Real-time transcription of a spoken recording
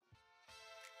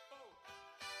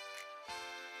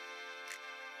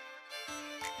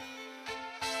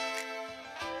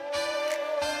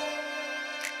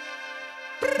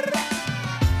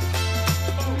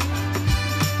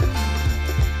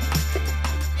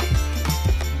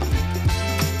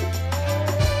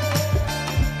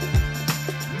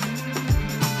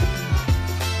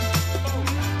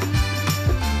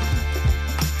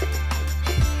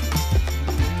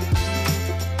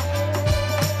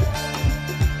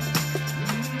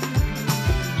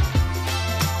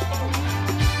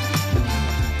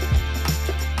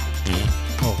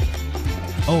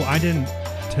Oh, I didn't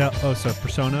tell. Oh, so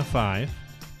Persona 5.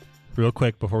 Real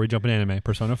quick before we jump in anime,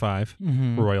 Persona 5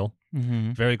 Royal.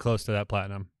 Very close to that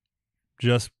platinum.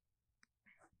 Just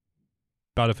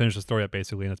about to finish the story up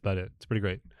basically, and that's about it. It's pretty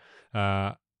great.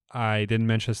 I didn't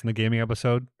mention this in the gaming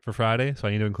episode for Friday, so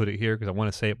I need to include it here because I want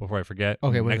to say it before I forget.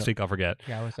 Okay, next week I'll forget.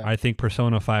 Yeah, what's up? I think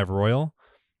Persona 5 Royal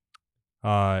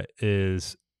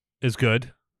is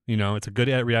good. You know, it's a good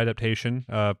readaptation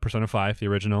of Persona 5, the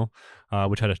original,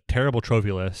 which had a terrible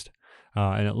trophy list.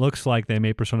 And it looks like they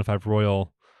made Persona 5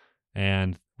 Royal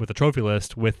and with a trophy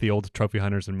list with the old trophy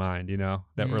hunters in mind, you know,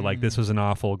 that were like, this was an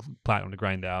awful platinum to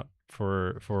grind out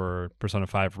for Persona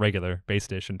 5 regular base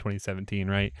edition 2017,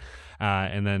 right?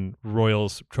 And then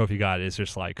Royal's Trophy God is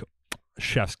just like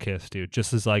chef's kiss, dude.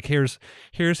 Just as like, here's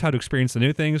how to experience the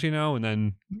new things, you know, and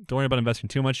then don't worry about investing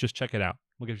too much. Just check it out.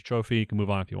 We'll get your trophy. You can move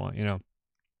on if you want, you know.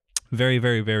 Very,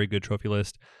 very, very good trophy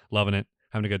list. Loving it.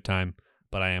 Having a good time.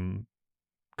 But I am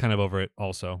kind of over it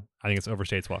also. I think it's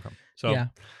overstayed its welcome. So yeah.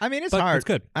 I mean, it's hard. It's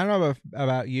good. I don't know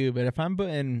about you, but if I'm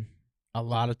putting a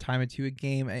lot of time into a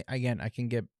game, I can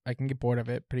get bored of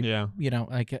it pretty. Yeah. You know,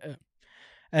 like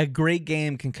a great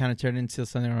game can kind of turn into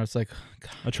something where it's like,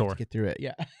 God, a chore. Get through it.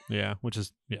 Yeah. Yeah. Which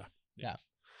is yeah. Yeah.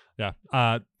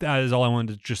 That is all I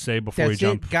wanted to just say before we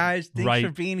jump. Guys, thanks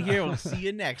for being here. We'll see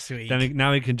you next week.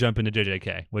 Now we can jump into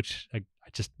JJK, which I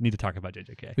just need to talk about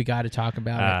JJK. We got to talk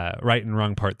about it. Right and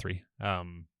Wrong Part 3.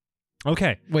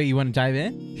 Okay. Wait, you want to dive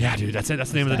in? Yeah, dude. That's it. That's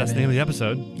the name of the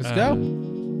episode. Let's go.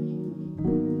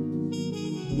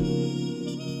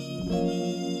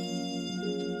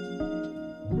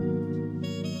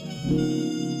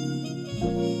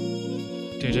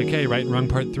 JJK, Right and Wrong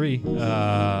Part 3.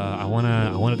 I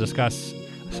wanna discuss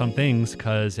some things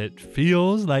because it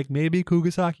feels like maybe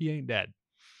Kugasaki ain't dead.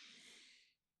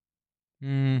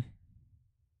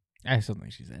 I still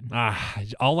think she's in. I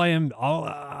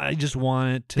just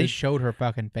wanted to. They showed her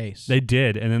fucking face. They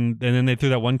did, and then they threw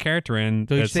that one character in.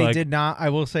 Which they did not. I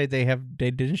will say they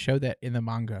didn't show that in the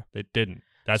manga. They didn't.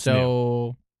 That's so.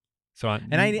 New. So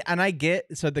I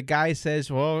get. So the guy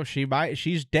says, "Well,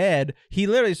 she's dead." He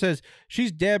literally says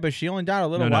she's dead, but she only died a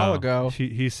little while ago.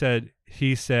 He said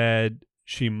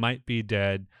she might be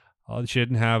dead. She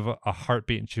didn't have a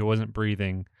heartbeat and she wasn't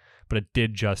breathing, but it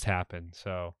did just happen.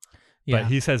 So, yeah.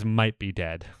 But he says might be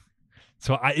dead.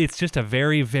 So it's just a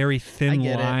very, very thin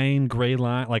line, gray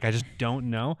line. Like I just don't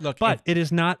know. Look, but it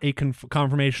is not a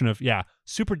confirmation of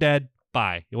super dead.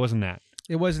 Bye. It wasn't that.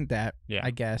 It wasn't that. Yeah,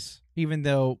 I guess. Even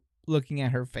though looking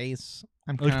at her face,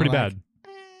 it looks pretty bad.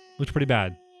 Looks pretty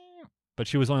bad. But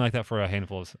she was only like that for a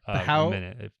handful of a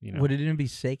minute. Would it even be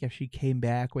sick if she came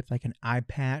back with like an eye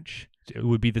patch? It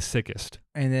would be the sickest.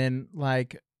 And then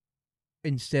like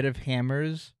instead of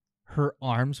hammers, her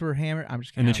arms were hammered. I'm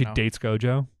just kidding. And then she dates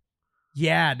Gojo.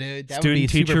 Yeah, dude. That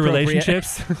Student-teacher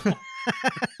relationships.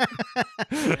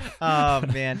 Oh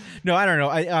man, no, I don't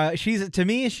know. To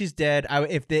me, she's dead.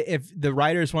 If the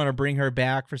writers want to bring her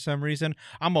back for some reason,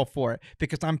 I'm all for it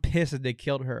because I'm pissed that they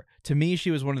killed her. To me, she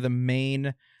was one of the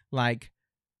main like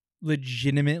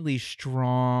legitimately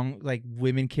strong like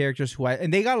women characters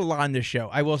and they got a lot on this show.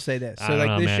 I will say this. So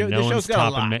this show's got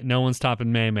a lot. No one's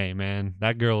topping Mei Mei, man.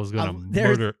 That girl is gonna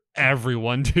murder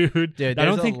everyone, dude. I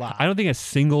don't think a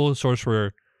single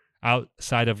sorcerer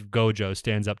outside of Gojo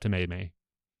stands up to Mei Mei.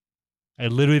 I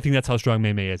literally think that's how strong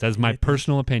Mei Mei is. That's my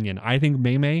personal opinion. I think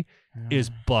Mei Mei is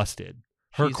busted.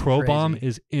 Her crow bomb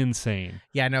is insane.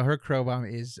 Yeah, no, her crow bomb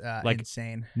is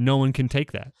insane. No one can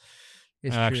take that.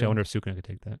 Actually, true. I wonder if Sukuna could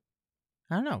take that.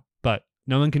 I don't know. But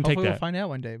no one can take that. We'll find out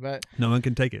one day. But no one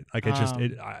can take it. Like it's just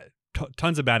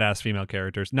tons of badass female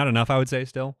characters. Not enough, I would say.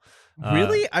 Still,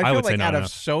 really, I feel like out of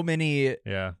so many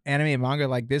anime and manga,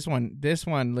 like this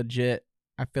one legit.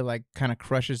 I feel like kind of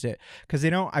crushes it because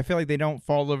I feel like they don't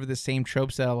fall over the same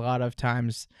tropes that a lot of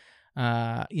times,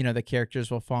 the characters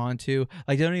will fall into.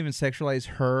 Like they don't even sexualize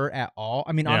her at all.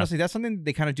 I mean, honestly, that's something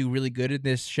they kind of do really good in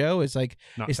this show. Is like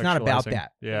it's not about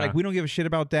that. Yeah. Like we don't give a shit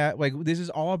about that. Like this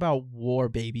is all about war,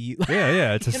 baby.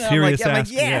 Yeah. It's a serious.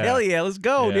 Hell yeah, let's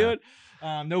go, dude.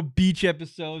 No beach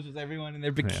episodes with everyone in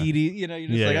their bikini. You're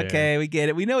just okay, we get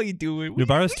it. We know what you're doing.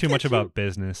 Nobara's too much about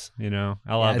business. I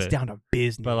love it. It's down to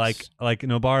business. But like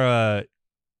Nobara,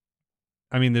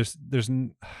 I mean, there's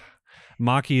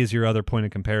Maki is your other point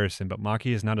of comparison, but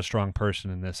Maki is not a strong person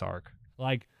in this arc.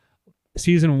 Like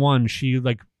season 1, she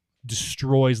like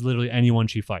destroys literally anyone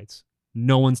she fights.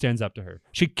 No one stands up to her.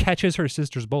 She catches her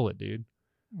sister's bullet, dude.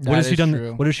 What has she done?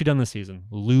 True. What has she done this season?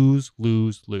 Lose.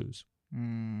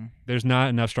 There's not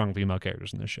enough strong female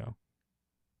characters in this show.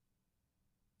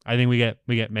 I think we get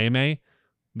Mei Mei,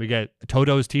 we get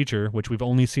Todo's teacher, which we've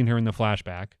only seen her in the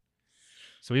flashback,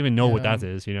 so we even know what that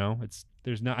is. It's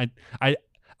there's not. I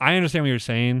understand what you're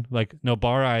saying. Like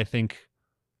Nobara, I think.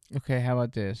 Okay, how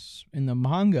about this? In the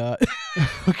manga.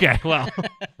 Okay, well,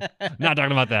 not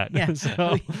talking about that. Yeah.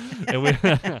 So,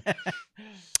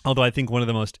 although I think one of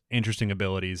the most interesting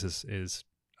abilities is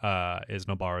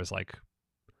Nobara's like,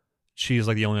 she's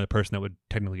like the only other person that would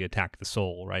technically attack the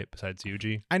soul, right? Besides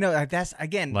Yuji. I know that's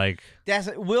again like I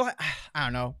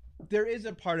don't know. There is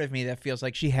a part of me that feels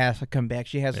like she has to come back.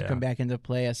 She has to come back into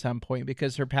play at some point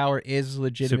because her power is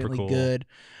legitimately cool. Good.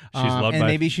 She's loved and by,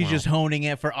 maybe she's just honing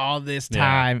it for all this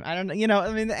time. I don't know. You know,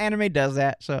 I mean, the anime does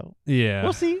that, so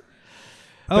we'll see.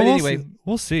 But anyway,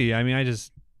 we'll see. I mean,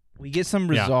 we get some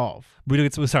resolve. We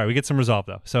get some resolve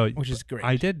though. So which is great.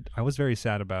 I was very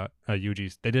sad about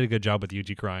Yuji's. They did a good job with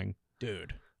Yuji crying.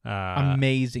 Dude,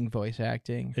 amazing voice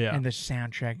acting. Yeah, and the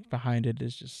soundtrack behind it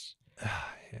is just.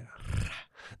 Yeah.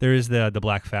 There is the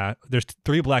black fat. There's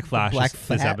 3 black flashes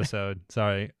this episode.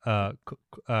 Sorry, black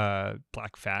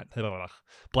fat.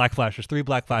 Black flash. There's 3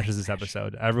 black flashes this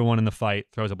episode. Everyone in the fight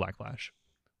throws a black flash,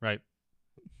 right?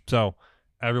 So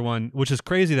everyone, which is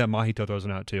crazy that Mahito throws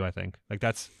one out too. I think I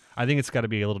think it's got to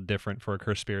be a little different for a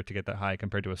cursed spirit to get that high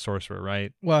compared to a sorcerer,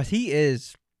 right? Well, he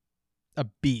is a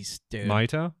beast, dude.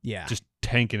 Mahito, yeah, just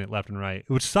tanking it left and right,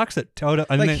 which sucks that Todo.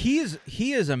 He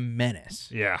is a menace.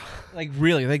 Yeah, like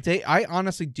really, I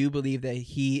honestly do believe that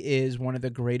he is one of the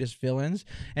greatest villains,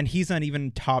 and he's not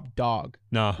even top dog.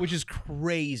 No, which is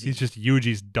crazy. He's just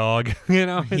Yuji's dog. You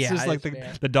know, it's just like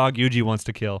the dog Yuji wants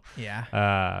to kill.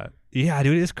 Yeah. Yeah,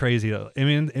 dude, it's crazy. I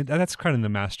mean, that's kind of the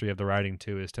mastery of the writing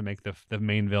too, is to make the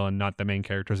main villain not the main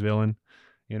character's villain.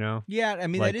 You know? Yeah, I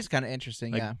mean, that is kind of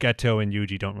interesting. Like yeah, Geto and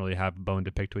Yuji don't really have a bone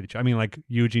to pick with each other. I mean, like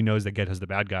Yuji knows that Geto's the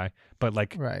bad guy, but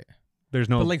like, right? There's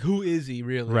no, but like, who is he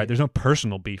really? Right. There's no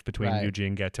personal beef between Yuji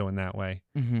and Geto in that way.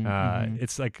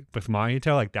 It's like with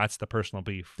Mahito, like that's the personal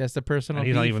beef. That's the personal. And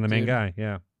he's beef, not even the main guy.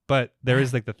 Yeah, but there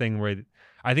is like the thing where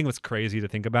I think what's crazy to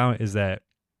think about is that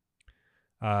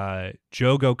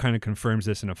Jogo kind of confirms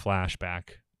this in a flashback.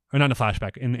 Or not in a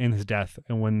flashback, in his death,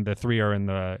 and when the 3 are in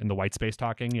the white space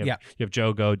talking, you have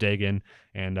Jogo, Dagon,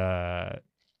 and Hanami.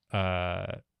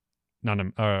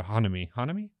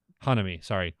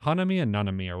 Sorry, Hanami and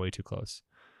Nanami are way too close.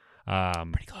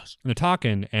 Pretty close. And they're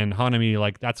talking, and Hanami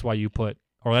like that's why you put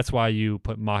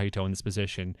Mahito in this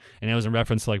position, and it was in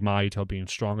reference to like Mahito being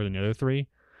stronger than the other 3,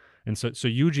 and so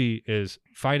Yuji is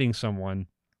fighting someone.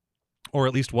 Or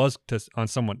at least was on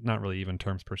someone, not really even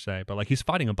terms per se, but like he's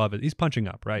fighting above it. He's punching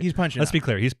up, right? He's punching. Let's be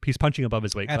clear. He's punching above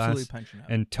his weight class. Absolutely punching up.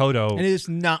 And Todo, and it is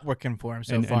not working for him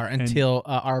so far until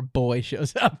our boy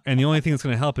shows up. And the only thing that's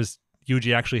going to help is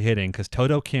Yuji actually hitting, because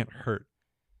Todo can't hurt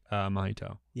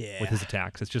Mahito with his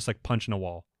attacks. It's just like punching a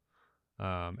wall,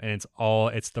 and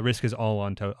the risk is all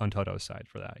on Todo's side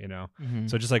for that, you know. Mm-hmm.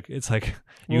 So just like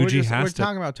Yuji has to. We're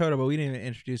talking about Todo, but we didn't even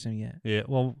introduce him yet. Yeah,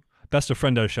 well. Best of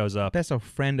Friendo shows up. Shows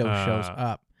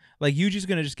up. Like Yuji's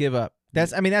gonna just give up.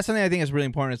 That's something I think is really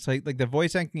important. It's like the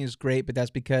voice acting is great, but that's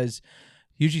because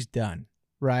Yuji's done,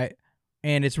 right?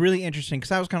 And it's really interesting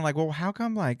because I was kind of like, well, how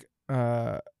come like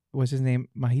what's his name?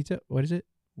 Mahito? What is it?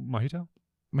 Mahito,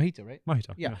 right?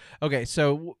 Mahito. Yeah. Okay,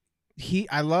 so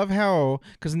I love how,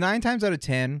 because 9 times out of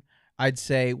 10, I'd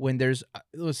say when there's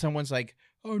someone's like,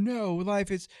 oh no, life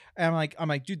is. And I'm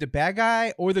like, dude, the bad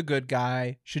guy or the good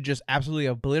guy should just absolutely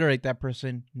obliterate that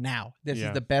person now. This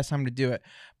is the best time to do it.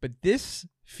 But this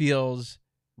feels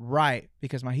right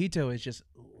because Mahito is just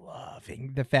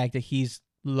loving the fact that he's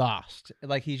lost.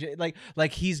 Like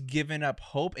he's given up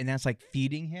hope, and that's like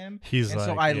feeding him.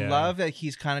 So I love that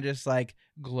he's kind of just like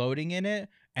gloating in it,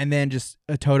 and then just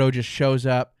Todo just shows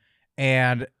up,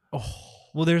 and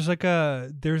well,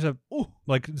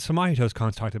 Samahito's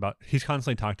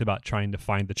constantly talked about trying to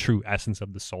find the true essence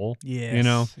of the soul. Yeah, you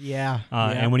know. Yeah.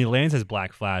 And when he lands his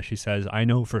black flash, he says, "I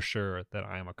know for sure that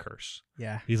I am a curse."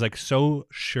 Yeah. He's like so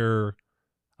sure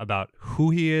about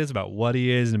who he is, about what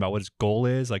he is, and about what his goal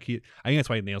is. Like I think that's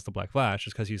why he nails the black flash,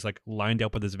 just because he's like lined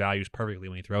up with his values perfectly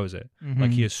when he throws it. Mm-hmm.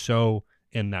 Like he is so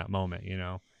in that moment, you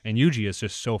know. And Yuji is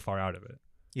just so far out of it.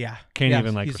 Yeah. Can't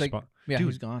even like respond. Yeah, dude,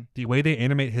 he's gone. The way they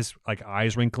animate his like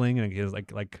eyes wrinkling and his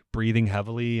like breathing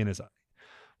heavily and his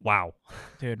wow.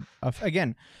 Dude,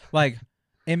 again, like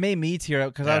it made me tear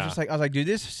up because I was like, dude,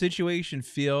 this situation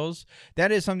feels,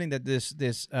 that is something that this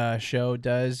show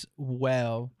does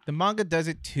well. The manga does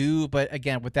it too, but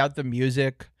again, without the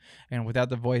music and without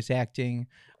the voice acting,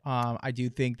 I do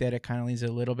think that it kind of leaves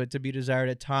a little bit to be desired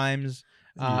at times.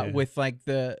 With like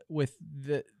the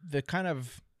kind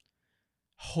of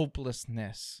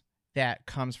hopelessness that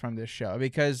comes from this show,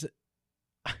 because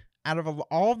out of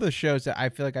all the shows that I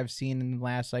feel like I've seen in the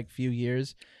last like few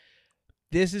years,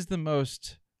 this is the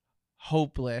most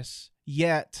hopeless,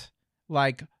 yet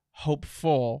like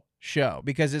hopeful show,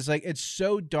 because it's like it's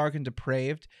so dark and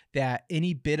depraved that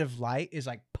any bit of light is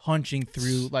like punching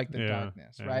through like the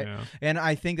darkness, right? Yeah. And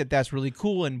I think that that's really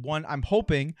cool. And I'm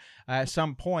hoping at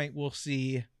some point we'll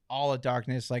see all of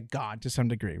darkness like gone to some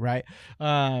degree, right?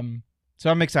 So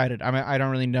I'm excited. I mean, I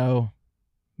don't really know.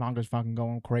 Manga's fucking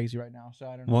going crazy right now, so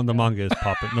I don't know. Well, the manga is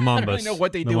popping. The manga, I don't really know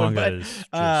what they do. The manga is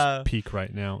just peak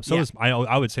right now. So is,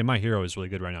 I would say My Hero is really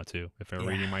good right now too. If you're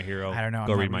reading My Hero, I don't know.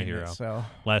 Go read My Hero. So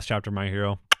last chapter, My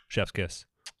Hero, chef's kiss.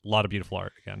 A lot of beautiful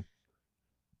art again.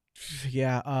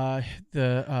 Yeah,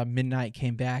 the Midnight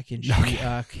came back and she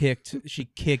kicked. She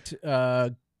kicked.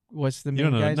 What's the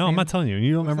main guy's name? I'm not telling you.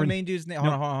 You don't remember the main dude's name?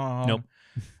 Hold on. Nope.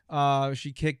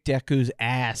 She kicked Deku's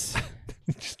ass.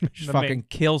 She fucking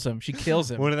kills him. She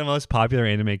kills him. One of the most popular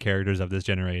anime characters of this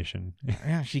generation.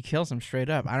 Yeah, she kills him straight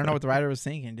up. I don't know what the writer was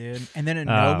thinking, dude. And then a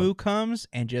Nomu comes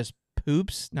and just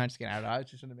poops. No, just kidding. I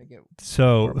just want to make it.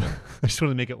 So, I just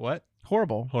want to make it what?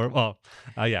 Horrible. Horrible.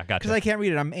 Oh, yeah, gotcha. Because I can't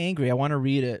read it. I'm angry. I want to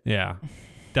read it. Yeah,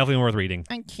 definitely worth reading.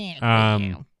 I can't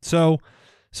read it. So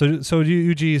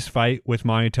Yuji's fight with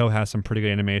Mahito has some pretty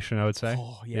good animation, I would say.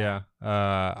 Oh, yeah.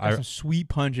 There's some sweet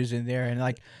punches in there. And,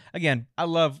 like, again, I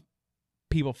love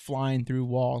people flying through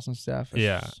walls and stuff.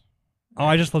 It's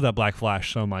I just love that Black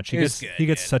Flash so much. He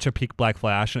gets such a peak Black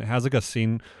Flash, and it has like a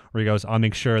scene where he goes, "I'll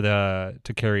make sure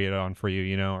to carry it on for you,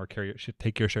 you know, or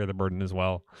take your share of the burden as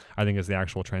well." I think is the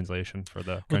actual translation for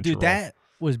the. Well, dude, that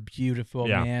was beautiful,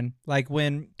 man. Like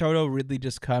when Toto really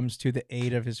just comes to the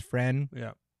aid of his friend,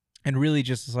 and really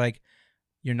just is like,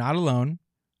 "You're not alone.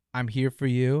 I'm here for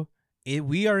you.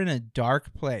 We are in a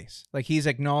dark place." Like he's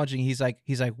acknowledging, he's like,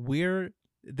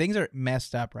 things are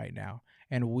messed up right now.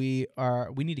 And we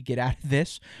need to get out of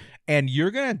this, and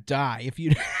you're gonna die if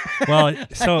you. Well,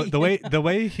 so the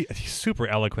way he's super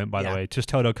eloquent, by the way. Just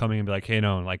Toto coming and be like, "Hey,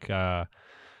 no, like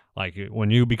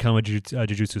when you become a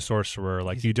jujutsu sorcerer,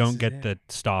 like you don't get to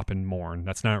stop and mourn.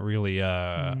 That's not really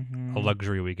a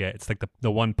luxury we get. It's like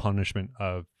the one punishment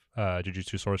of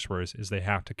jujutsu sorcerers is they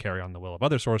have to carry on the will of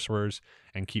other sorcerers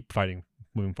and keep fighting,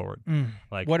 moving forward.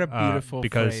 Like what a beautiful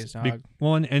phrase, dog.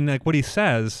 And like what he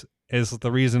says is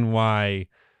the reason why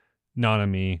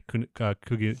Nanami,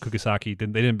 Kugisaki, they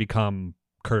didn't become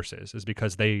curses, is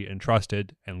because they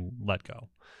entrusted and let go.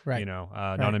 Right. You know,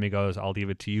 Nanami goes, "I'll leave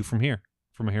it to you from here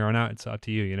on out. It's up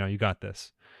to you. You know, you got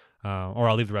this. Or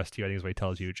I'll leave the rest to you." I think is what he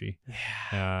tells Yuji.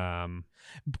 Yeah.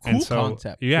 Cool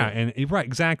concept. Yeah, and right,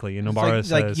 exactly. And Nobara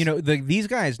says, like, you know, these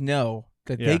guys know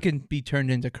that they can be turned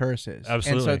into curses.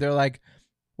 Absolutely. And so they're like,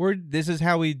 this is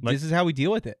how we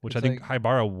deal with it. Which it's I think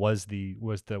Haibara was the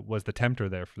tempter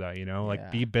there for that, you know,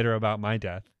 like be bitter about my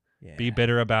death, be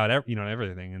bitter about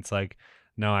everything. It's like,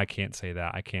 no, I can't say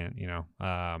that. I can't, you know,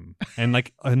 and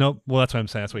like no, well, that's what I'm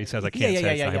saying. That's what he says. I can't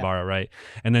say it's Haibara, right?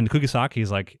 And then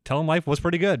Kugisaki's like, tell him life was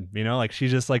pretty good, you know, like she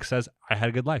just like says I had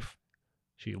a good life.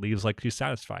 She leaves like she's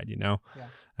satisfied, you know.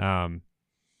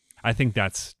 I think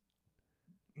that's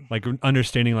like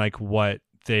understanding like what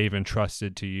they've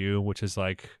entrusted to you, which is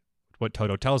like what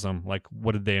Toto tells them, like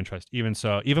what did they entrust? Even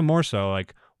more so,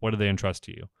 like what did they entrust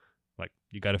to you? Like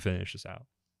you got to finish this out,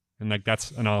 and like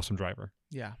that's an awesome driver.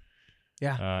 Yeah.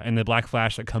 And the Black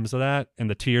Flash that comes to that, and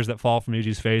the tears that fall from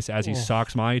Yuji's face as he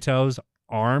socks Mahito's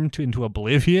arm into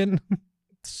oblivion.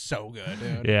 So good,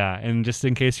 dude. Yeah, and just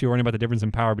in case you're wondering about the difference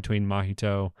in power between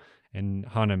Mahito and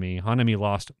Hanami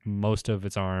lost most of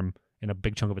its arm and a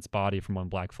big chunk of its body from one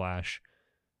Black Flash.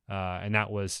 And that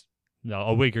was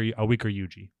a weaker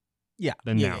Yuji. Yeah.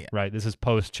 Than now, right? This is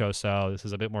post Choso. This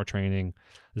is a bit more training.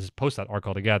 This is post that arc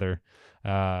altogether.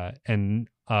 And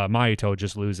Mahito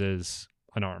just loses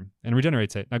an arm and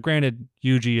regenerates it. Now, granted,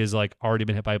 Yuji is like already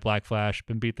been hit by a Black Flash,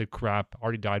 been beat the crap,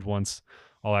 already died once,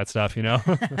 all that stuff, you know?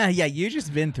 Yeah, Yuji's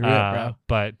been through it, bro.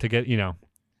 But to get, you know,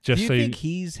 just do you think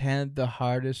he's had the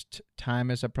hardest time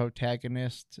as a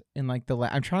protagonist in like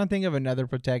I'm trying to think of another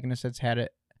protagonist that's had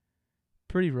it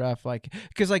pretty rough, like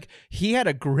because like he had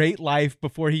a great life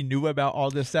before he knew about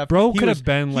all this stuff. Bro could have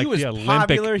been like the Olympic,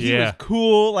 popular, he was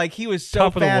cool, like he was so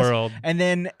top fast. Of the world. And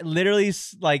then literally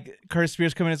like Curtis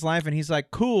Spears come in his life, and he's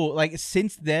like cool. Like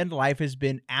since then, life has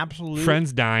been absolute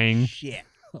friends dying, shit,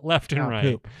 left and right.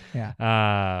 Poop. Yeah.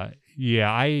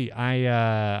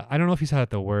 I don't know if he's had it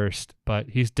the worst, but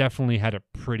he's definitely had it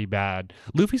pretty bad.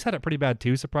 Luffy's had it pretty bad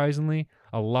too, surprisingly.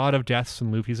 A lot of deaths in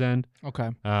Luffy's end. Okay.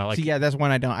 So yeah, that's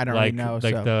one I don't really know.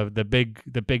 Like so. the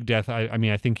big death. I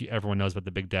mean, I think everyone knows about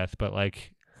the big death, but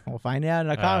like we'll find out in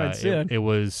the comments soon. It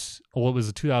was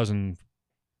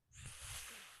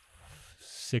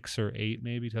 2006 or 8,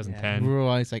 maybe 2010.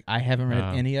 Yeah, it's like I haven't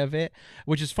read any of it,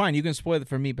 which is fine. You can spoil it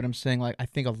for me, but I'm saying like I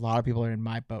think a lot of people are in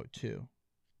my boat too.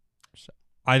 So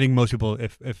I think most people,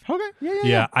 if okay,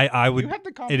 yeah. I would.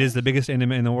 It is the biggest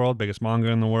anime in the world, biggest manga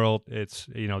in the world. It's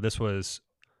this was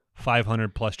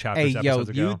 500 plus chapters. Episodes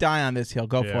ago. You die on this hill.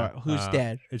 Go for it. Who's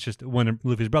dead? It's just when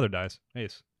Luffy's brother dies.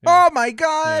 Ace. Yeah. Oh my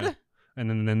god! Yeah.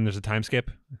 And then there's a time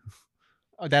skip.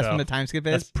 Oh, that's when the time skip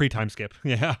is. That's pre-time skip.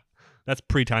 Yeah, that's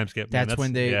pre-time skip. That's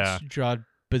when they draw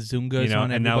bazungas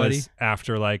on everybody. And that was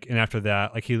after after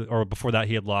that, before that,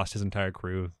 he had lost his entire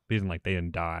crew. They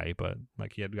didn't die, but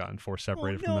he had gotten forced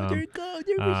separated from them.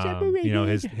 They're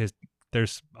separated.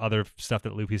 There's other stuff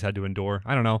that Luffy's had to endure.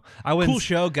 I don't know. Cool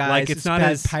show, guys. It's not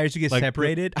as pirates who get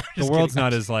separated. The world's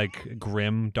not as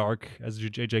grim, dark as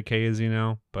JJK is,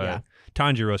 But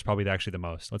Tanjiro is probably actually the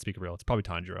most. Let's be real. It's probably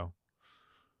Tanjiro.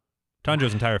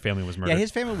 Tanjiro's entire family was murdered. Yeah,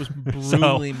 his family was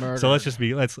brutally murdered. So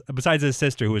besides his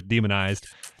sister who was demonized,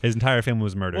 his entire family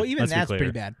was murdered. Well, even that's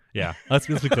pretty bad. Yeah, let's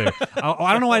be clear.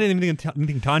 I don't know why I didn't even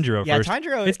think Tanjiro first.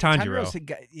 Tanjiro. It's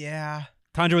Tanjiro.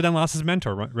 Tanjiro then lost his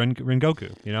mentor,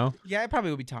 Rengoku, Yeah, it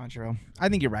probably would be Tanjiro. I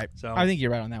think you're right. I think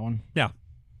you're right on that one. Yeah.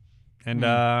 And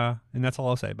that's all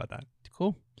I'll say about that.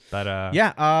 Cool.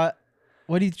 But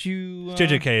what did you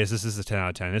JJK this is a 10 out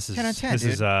of 10. This is 10 out of 10, this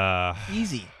dude. is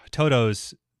easy.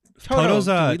 Toto's we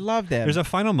love them. There's a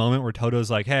final moment where Toto's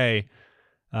like, hey,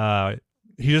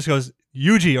 he just goes,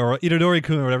 Yuji or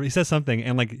Itadori-kun or whatever. He says something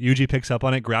and Yuji picks up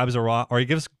on it, grabs a rock, or he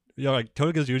gives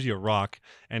Toto gives Yuji a rock,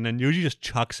 and then Yuji just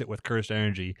chucks it with cursed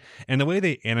energy. And the way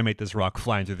they animate this rock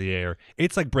flying through the air,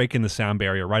 it's like breaking the sound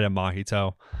barrier right at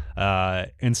Mahito.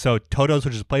 And so Toto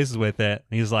switches places with it,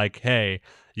 and he's like, hey,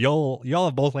 y'all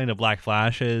have both landed black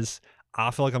flashes.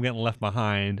 I feel like I'm getting left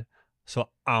behind, so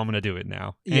I'm going to do it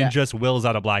now. And just wills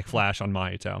out a black flash on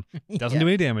Mahito. Doesn't do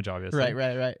any damage, obviously.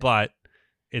 Right. But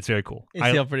it's very cool. It's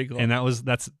still pretty cool. And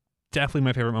that's definitely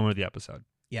my favorite moment of the episode.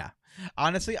 Yeah.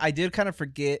 Honestly, I did kind of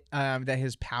forget that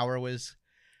his power was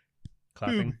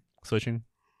clapping, switching.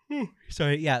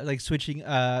 Sorry, yeah, switching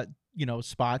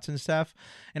spots and stuff.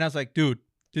 And I was like, dude,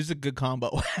 this is a good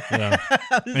combo. Yeah.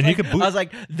 And he could I was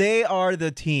like, they are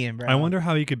the team, bro. I wonder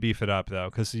how he could beef it up though,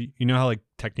 because you know how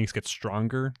techniques get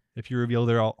stronger if you reveal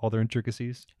all their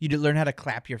intricacies. You did learn how to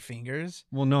clap your fingers.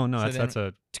 Well, no, that's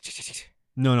a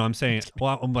no. I'm saying,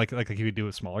 well, like you could do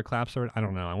with smaller claps, or I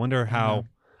don't know. I wonder how.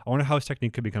 I wonder how his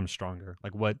technique could become stronger.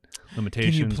 What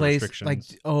limitations, can you place,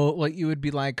 restrictions? You would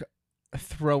be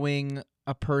throwing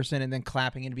a person and then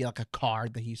clapping, and it'd be like a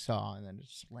card that he saw, and then it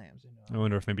slams into him. I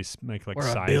wonder if maybe make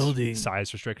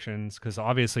size restrictions, because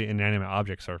obviously inanimate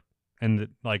objects are, and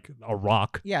a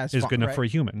rock is good enough for a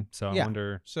human. So I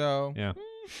wonder. So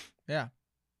yeah.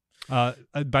 By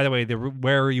the way,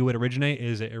 where you would originate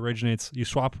is it originates. You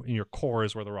swap in your core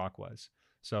is where the rock was.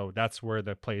 So that's where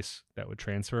the place that would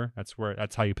transfer. That's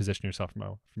how you position yourself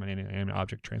from an inanimate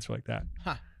object transfer like that.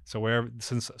 Huh. So wherever,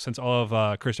 since all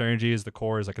of cursed energy is the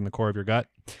core, is in the core of your gut,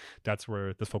 that's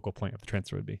where the focal point of the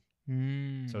transfer would be.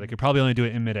 So they could probably only do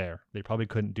it in midair. They probably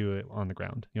couldn't do it on the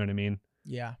ground. You know what I mean?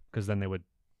 Yeah. Because then they would.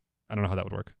 I don't know how that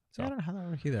would work. So. I don't know how that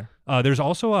would work either. There's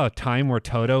also a time where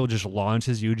Toto just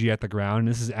launches Yuji at the ground.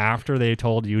 This is after they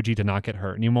told Yuji to not get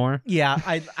hurt anymore. Yeah,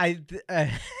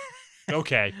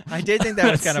 Okay. I did think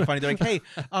that was kind of funny. They're like, hey,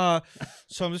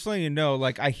 so I'm just letting you know,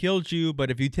 I healed you,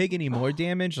 but if you take any more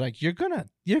damage, you're gonna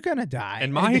die.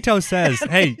 And Mahito says,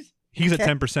 hey, he's at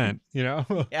 10%, Yeah.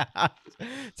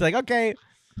 It's okay.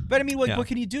 But I mean, what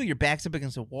can you do? Your back's up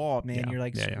against a wall, man. You're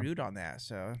screwed on that.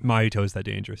 So Mahito is that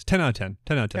dangerous. 10 out of 10.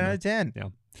 10 out of 10. 10 out of 10. Yeah.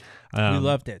 We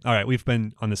loved it. All right, we've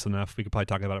been on this enough. We could probably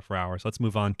talk about it for hours. Let's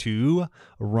move on to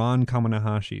Ron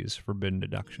Kaminahashi's Forbidden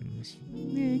Deductions.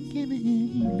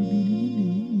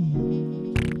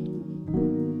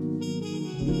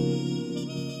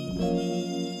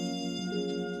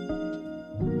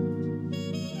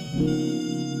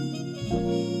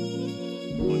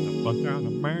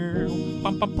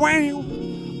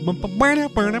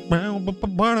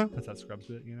 That's that Scrubs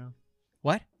bit,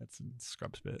 What? That's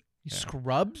Scrubs bit.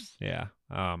 Scrubs? Yeah.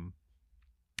 Ron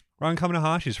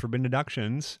Kaminahashi's Forbidden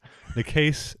Deductions. The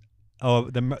case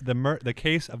of the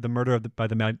case of the murder by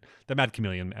the Mad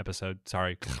Chameleon episode.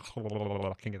 Sorry,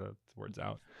 I can't get the words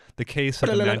out. The case of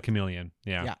the Mad Chameleon.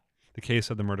 Yeah. The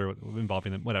case of the murder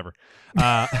involving them. Whatever.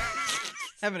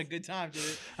 Having a good time,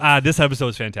 dude. This episode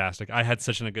was fantastic. I had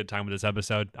such a good time with this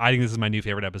episode. I think this is my new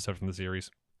favorite episode from the series.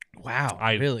 Wow,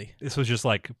 really? This was just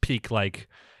peak,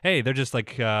 hey, they're just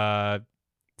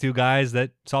two guys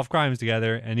that solve crimes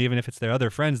together, and even if it's their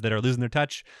other friends that are losing their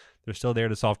touch, they're still there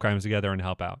to solve crimes together and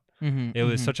help out. It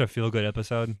was such a feel-good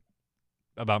episode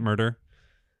about murder.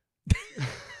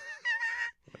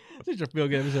 Such a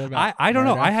feel-good episode about I don't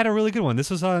know. I had a really good one.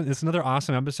 This was it's another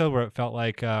awesome episode where it felt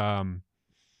like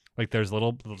Like there's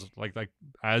little like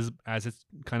as it's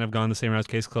kind of gone the same route as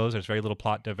Case Closed. There's very little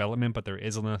plot development, but there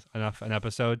is enough an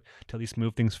episode to at least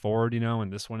move things forward,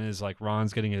 And this one is like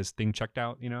Ron's getting his thing checked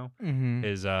out,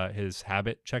 his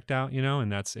habit checked out,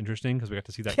 and that's interesting because we got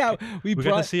to see that. Yeah, we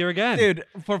got to see her again, dude,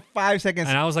 for 5 seconds.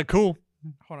 And I was like, cool.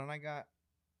 Hold on,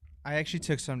 I actually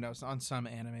took some notes on some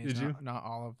animes. Did you? Not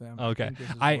all of them. Okay.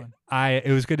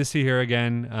 It was good to see her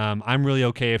again. I'm really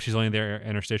okay if she's only there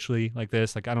interstitially like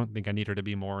this. Like, I don't think I need her to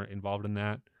be more involved in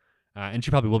that. And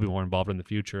she probably will be more involved in the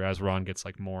future as Ron gets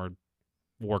like more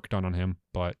work done on him.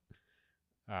 But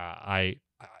I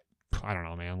don't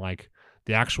know, man. Like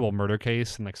the actual murder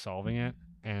case and like solving it,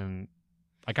 and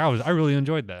like I really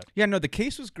enjoyed that. Yeah, no, the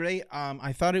case was great.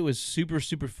 I thought it was super,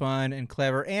 super fun and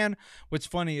clever. And what's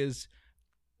funny is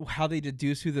how they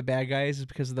deduce who the bad guy is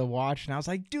because of the watch. And I was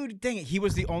like, dude, dang it, he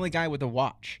was the only guy with a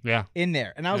watch in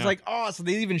there. And I was like, oh, so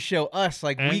they even show us,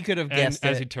 like, we could have guessed it.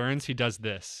 As he turns, he does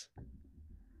this.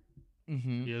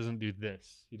 Mm-hmm. He doesn't do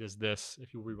this. He does this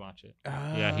if you rewatch it.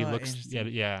 Yeah, he looks,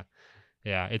 yeah.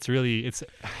 It's really,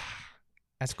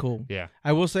 that's cool. Yeah.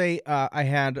 I will say I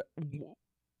had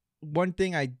one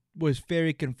thing I was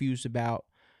very confused about,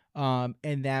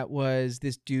 and that was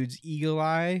this dude's eagle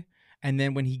eye. And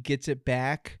then when he gets it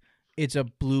back, it's a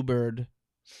bluebird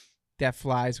that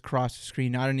flies across the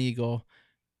screen, not an eagle.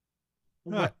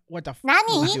 What the fuck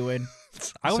are you doing?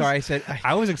 I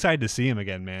was excited to see him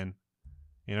again, man.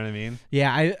 You know what I mean?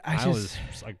 Yeah, I was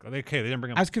like, okay, they didn't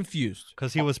bring him. I was confused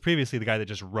because he was previously the guy that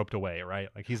just roped away, right?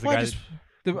 Like he's the guy.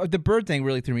 The bird thing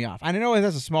really threw me off. I know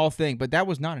that's a small thing, but that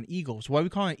was not an eagle. So why are we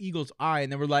calling it eagle's eye?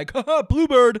 And then we're like, haha,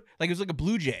 bluebird. Like it was like a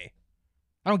blue jay.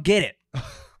 I don't get it.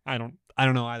 I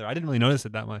don't know either. I didn't really notice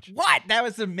it that much. What? That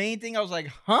was the main thing. I was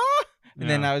like, huh? And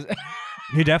then I was.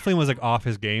 He definitely was like off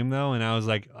his game though, and I was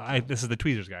like, this is the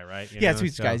Tweezers guy, right?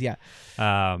 Tweezers guys, yeah.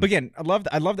 But again, I love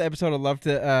the episode. I loved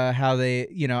how they,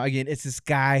 again, it's this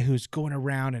guy who's going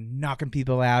around and knocking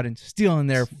people out and stealing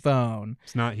their phone.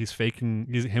 It's not. He's faking.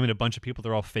 Him and a bunch of people.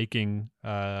 They're all faking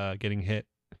getting hit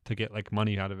to get like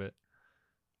money out of it.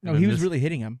 No, he was really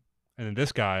hitting him. And then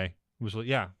this guy was,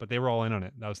 but they were all in on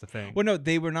it. That was the thing. Well, no,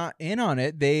 they were not in on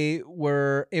it. They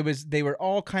were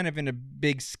all kind of in a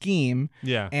big scheme.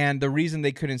 Yeah. And the reason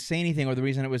they couldn't say anything, or the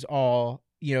reason it was all,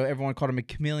 everyone called him a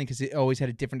chameleon because it always had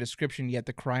a different description, yet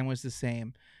the crime was the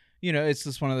same. It's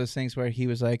just one of those things where he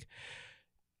was like,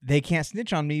 they can't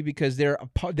snitch on me because they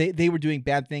were doing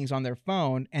bad things on their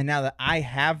phone, and now that I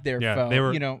have their phone,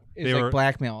 it's like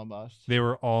blackmail almost. They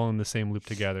were all in the same loop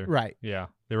together. Right. Yeah.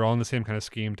 They were all in the same kind of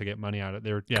scheme to get money out of it.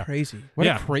 They were crazy. What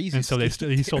a crazy. And so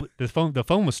he sold the phone. The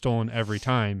phone was stolen every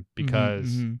time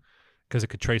because it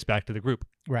could trace back to the group.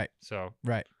 Right. So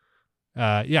right.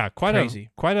 Quite crazy.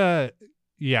 Kind of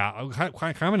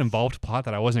an involved plot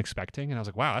that I wasn't expecting, and I was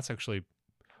like, wow, that's actually.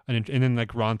 And then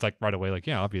like Ron's like right away like,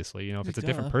 yeah, obviously, if it's a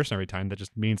different person every time, that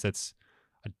just means it's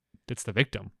the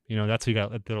victim. That's who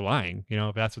they're lying.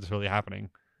 If that's what's really happening.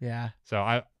 Yeah. So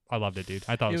I loved it, dude.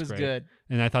 I thought it was great. Good.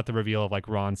 And I thought the reveal of like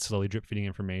Ron slowly drip feeding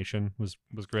information was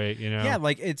great. Yeah,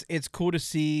 like it's cool to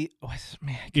see.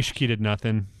 Ishiki did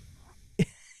nothing.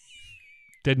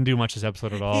 Didn't do much this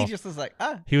episode at all. He just was like,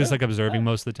 he was like observing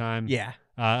most of the time. Yeah.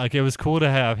 Like it was cool to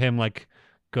have him like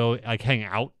go like hang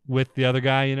out with the other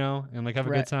guy, and like have a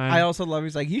good time. I also love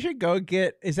he's like, you should go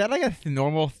get, is that like a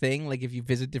normal thing? Like if you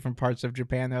visit different parts of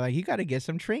Japan, they're like, you got to get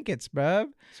some trinkets, bruh.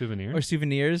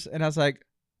 Souvenirs. And I was like,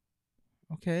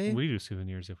 okay. We do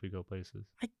souvenirs if we go places.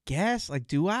 I guess. Like,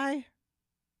 do I?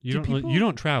 You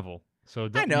don't travel. So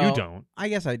I know. You don't. I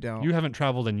guess I don't. You haven't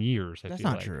traveled in years. That's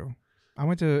not true. I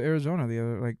went to Arizona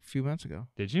a few months ago.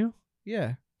 Did you?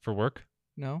 Yeah. For work?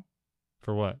 No.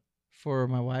 For what? For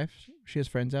my wife. She has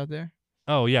friends out there.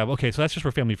 Oh yeah. Okay. So that's just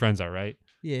where family friends are, right?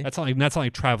 Yeah. That's not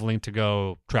like traveling to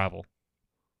go travel.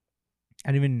 I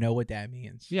don't even know what that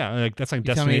means. Yeah, like that's like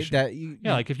destination.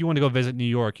 Like if you want to go visit New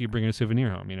York, you bring a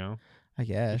souvenir home. I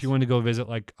guess. If you want to go visit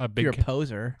like a big, you're a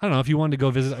poser. I don't know. If you wanted to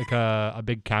go visit like a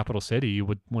big capital city, you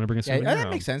would want to bring a souvenir home. That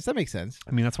makes sense. That makes sense.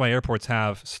 I mean, that's why airports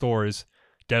have stores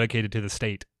dedicated to the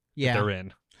state that they're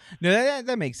in. No,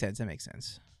 that makes sense. That makes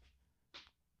sense.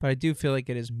 But I do feel like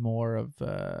it is more of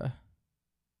it's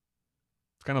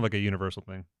kind of like a universal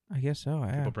thing. I guess so.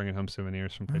 Yeah. People bringing home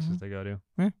souvenirs from places they go to.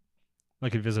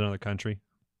 Like if you visit another country.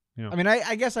 I mean,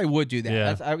 I guess I would do that.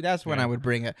 Yeah. That's when I would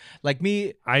bring it. Like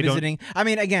me visiting. I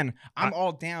mean, again, I'm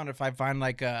all down if I find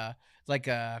like a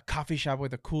coffee shop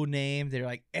with a cool name. They're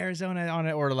like Arizona on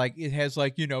it, or like it has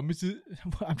like Mrs.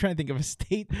 I'm trying to think of a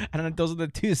state. I don't know. Those are the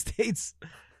two states.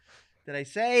 Did I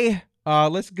say?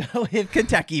 Let's go with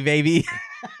Kentucky, baby.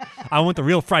 I want the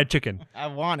real fried chicken. I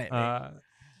want it.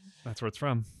 That's where it's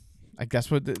from. Like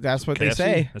that's what they KFC,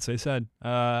 say. That's what they said.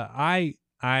 I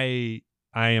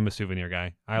am a souvenir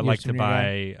guy. I like to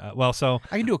buy. So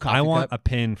I can do a coffee I want cup. a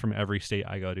pin from every state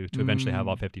I go to eventually have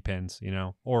all 50 pins.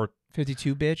 Or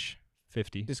 52, bitch.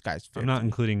 50. This guy's 50. I'm not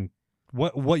including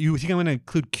what you think I'm going to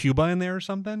include Cuba in there or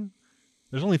something?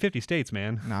 There's only 50 states,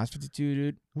 man. No, it's 52,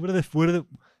 dude. What are the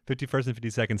 51st and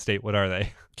 52nd state? What are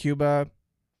they? Cuba,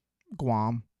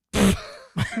 Guam.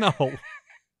 No.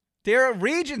 They're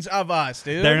regions of us,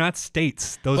 dude. They're not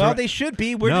states. They should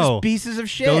be. We're just pieces of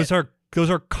shit. Those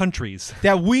are countries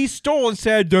that we stole and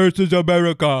said this is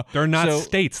America. They're not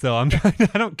states, though. I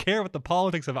don't care what the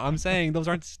politics of it. I'm saying those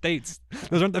aren't states.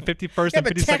 Those aren't the 51st and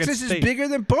 52nd but Texas state. is bigger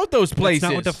than both those places.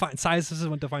 That's not what size is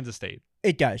what defines a state.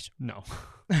 It does. No.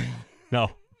 No.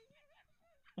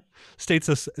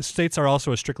 States are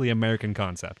also a strictly American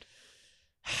concept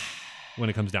when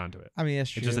it comes down to it. I mean, that's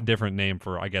true. It's just a different name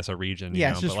for, I guess, a region.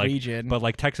 Yeah, it's just region. But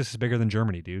like Texas is bigger than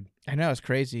Germany, dude. I know, it's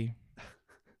crazy.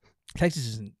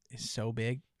 Texas is so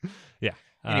big. Yeah.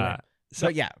 Anyway,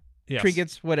 but yeah. Yes.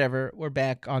 Trinkets, whatever. We're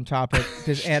back on topic.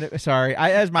 Sorry,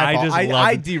 that's my fault.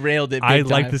 I derailed it. I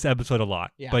like this episode a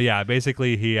lot. Yeah. But yeah,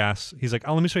 basically he's like,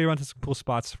 oh, let me show you around to some cool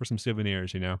spots for some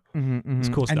souvenirs, It's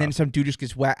cool stuff. And then some dude just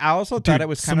gets whacked. I also thought it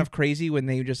was kind of crazy when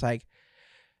they just like,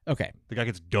 okay. The guy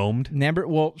gets domed.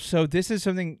 So this is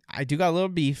something, I do got a little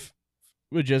beef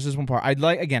with just this one part. I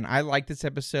like this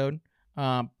episode,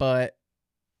 but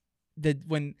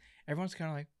when everyone's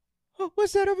kind of like, oh,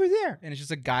 what's that over there? And it's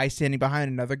just a guy standing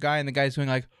behind another guy, and the guy's going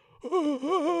like,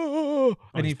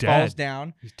 and he falls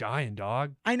down. He's dying,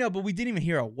 dog. I know, but we didn't even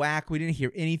hear a whack. We didn't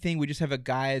hear anything. We just have a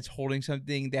guy that's holding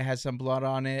something that has some blood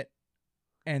on it,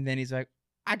 and then he's like,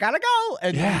 I gotta go.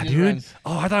 And yeah, dude. Runs.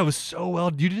 Oh, I thought it was so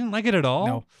well. You didn't like it at all?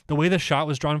 No. The way the shot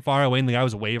was drawn far away and the guy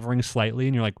was wavering slightly,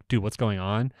 and you're like, dude, what's going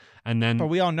on? And then, but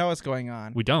we all know what's going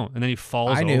on. We don't. And then he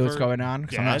falls I knew what's going on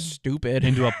because I'm not stupid.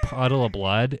 Into a puddle of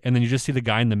blood, and then you just see the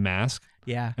guy in the mask.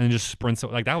 Yeah. And then just sprints.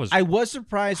 Like, that was. I was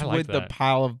surprised with the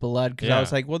pile of blood because I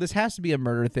was like, well, this has to be a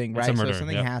murder thing, right? Murder, so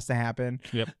something has to happen.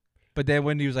 Yep. But then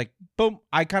when he was like, boom,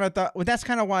 I kind of thought, well, that's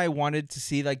kind of why I wanted to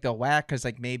see like the whack, because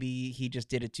like maybe he just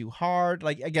did it too hard.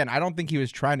 Like, again, I don't think he was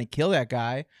trying to kill that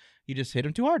guy. He just hit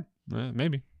him too hard.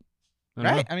 Maybe.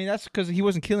 Right? I mean, that's because he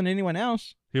wasn't killing anyone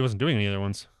else. He wasn't doing any other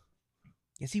ones.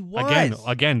 Yes, he was.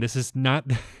 Again, this is not.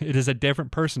 It is a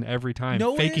different person every time.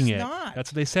 No, faking it is not.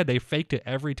 That's what they said. They faked it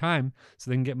every time so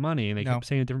they can get money, and they kept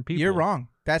saying it different people. You're wrong.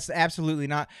 That's absolutely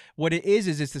not. What it is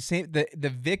it's the same.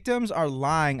 The victims are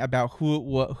lying about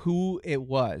who it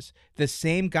was. The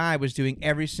same guy was doing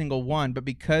every single one, but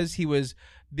because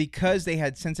they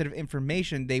had sensitive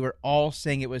information, they were all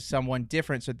saying it was someone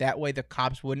different, so that way the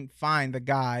cops wouldn't find the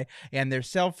guy and their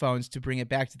cell phones to bring it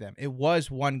back to them. It was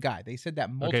one guy. They said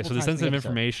that multiple times. Okay, so the sensitive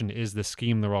information is the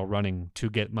scheme they're all running to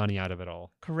get money out of it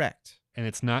all. Correct. And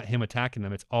it's not him attacking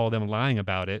them. It's all them lying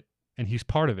about it, and he's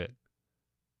part of it.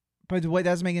 But the way that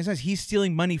doesn't make any sense. He's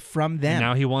stealing money from them. And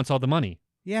now he wants all the money.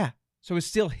 Yeah. So it's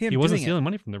still him. He wasn't stealing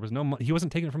money from them. There was no. He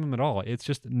wasn't taking it from them at all. It's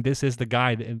just this is the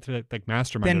guy that like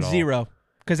masterminded then it all. zero.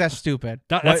 Because that's stupid.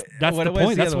 That's the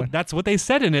point. That's what they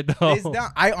said in it, though.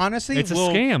 I honestly, it's a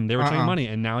scam. They were taking money,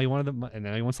 and now he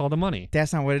now he wants all the money.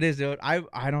 That's not what it is, dude.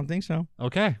 I don't think so.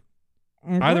 Okay.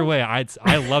 Either way, I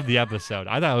love the episode.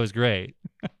 I thought it was great.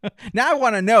 Now I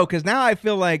want to know, because now I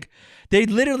feel like they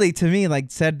literally to me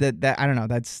like said that I don't know.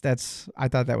 That's I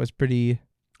thought that was pretty.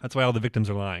 That's why all the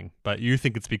victims are lying. But you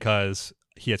think it's because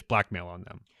he has blackmail on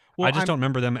them. Well, I just don't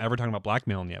remember them ever talking about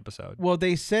blackmail in the episode. Well,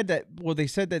 they said that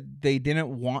they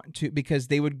didn't want to because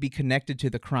they would be connected to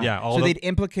the crime. Yeah, so they'd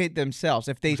implicate themselves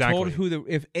if they told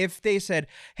if they said,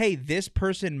 "Hey, this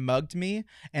person mugged me,"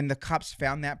 and the cops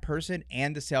found that person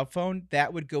and the cell phone,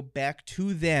 that would go back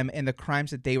to them and the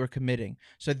crimes that they were committing.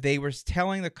 So they were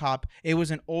telling the cop, "It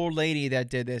was an old lady that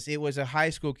did this. It was a high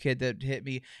school kid that hit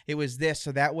me. It was this."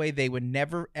 So that way they would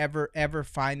never, ever, ever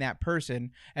find that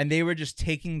person, and they were just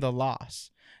taking the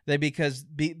loss. Because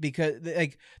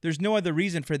like there's no other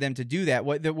reason for them to do that.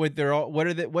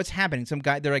 What's happening? Some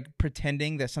guy, they're like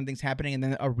pretending that something's happening, and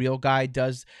then a real guy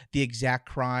does the exact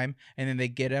crime, and then they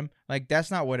get him. Like, that's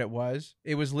not what it was.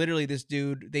 It was literally this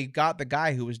dude. They got the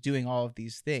guy who was doing all of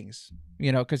these things,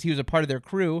 because he was a part of their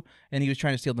crew and he was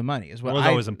trying to steal the money. It was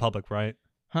always in public, right?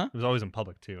 Huh? It was always in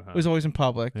public too, huh? It was always in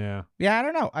public. Yeah. Yeah, I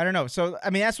don't know. So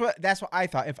I mean, that's what I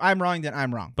thought. If I'm wrong, then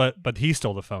I'm wrong. But he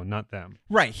stole the phone, not them.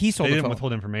 Right. He stole the phone. They didn't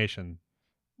withhold information.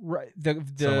 Right.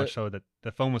 So much so that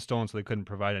the phone was stolen, so they couldn't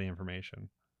provide any information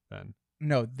then.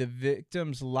 No, the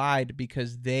victims lied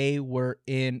because they were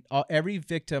in. Every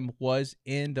victim was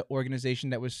in the organization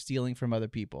that was stealing from other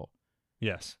people.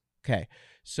 Yes. Okay.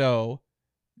 So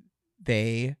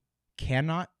they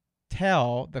cannot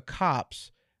tell the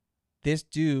cops, this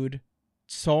dude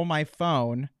stole my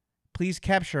phone. Please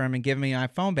capture him and give me my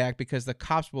phone back because the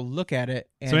cops will look at it.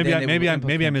 And so maybe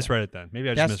I misread it then. Maybe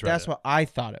I just misread it. That's what I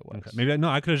thought it was. Okay. Maybe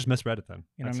I could have just misread it then.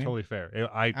 You know that's what I mean? Totally fair.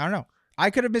 I don't know. I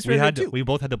could have misread it too. We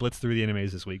both had to blitz through the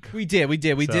animes this week. We did. We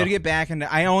did get back, and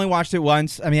I only watched it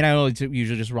once. I mean, I only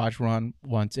usually just watch one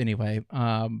once anyway.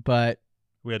 But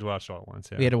we had to watch it all at once.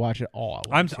 Yeah. We had to watch it all at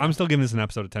once. I'm still giving this an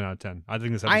episode of 10 out of 10. I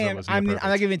think this episode was I'm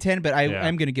not giving it 10, but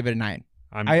I'm going to give it a 9.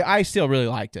 I still really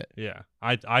liked it. Yeah.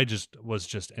 I was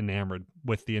just enamored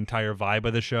with the entire vibe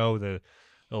of the show.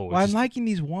 I'm liking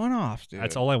these one-offs, dude.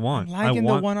 That's all I want. I'm liking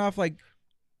the one-off, like,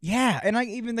 yeah, and like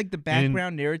even like the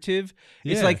background narrative,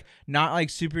 it's like not like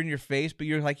super in your face, but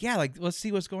you're like, yeah, like let's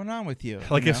see what's going on with you.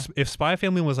 Like if Spy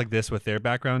Family was like this with their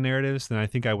background narratives, then I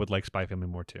think I would like Spy Family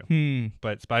more too.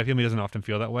 But Spy Family doesn't often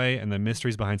feel that way, and the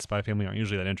mysteries behind Spy Family aren't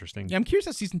usually that interesting. Yeah, I'm curious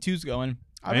how season 2's going.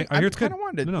 I kind of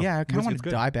wanted to, I kind of wanted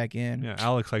to dive back in. Yeah,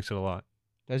 Alex likes it a lot.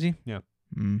 Does he? Yeah.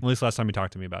 At least last time he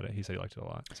talked to me about it, he said he liked it a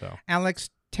lot. So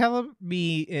Alex, tell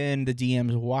me in the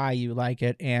DMs why you like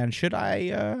it, and should I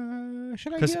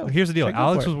go? Here's the deal.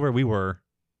 Alex was where we were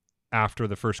after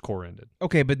the first core ended.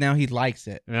 Okay, but now he likes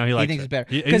it. Now he thinks it's better.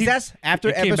 Because that's after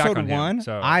episode 1.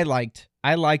 So. I liked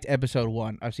episode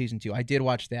 1 of season 2. I did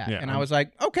watch that, and I was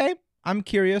like, okay, I'm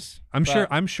curious. I'm sure.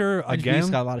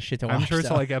 Again, got a lot of shit to watch. I'm sure it's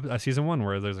like season 1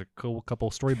 where there's a cool couple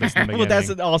story bits in the beginning. Well,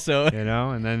 that's also,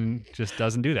 and then just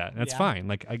doesn't do that. That's fine.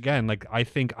 Like again, like I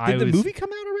think did the movie come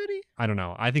out already? I don't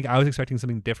know. I think I was expecting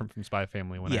something different from Spy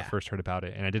Family when I first heard about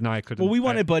it, and I did not. Well, we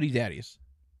wanted Buddy Daddies.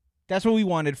 That's what we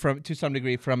wanted to some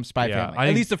degree from Spy Family.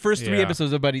 At least the first 3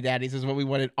 episodes of Buddy Daddies is what we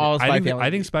wanted. All Spy Family. I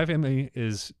think Spy Family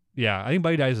is. Yeah, I think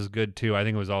Buddy Daddies is good too. I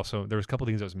think it was also there was a couple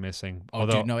things that was missing.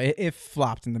 Dude, no, it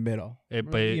flopped in the middle. You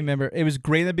remember, it was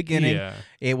great in the beginning. Yeah.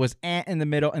 It was in the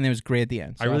middle, and it was great at the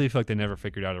end. So. I really feel like they never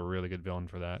figured out a really good villain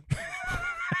for that.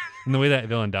 And the way that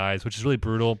villain dies, which is really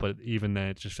brutal, but even then,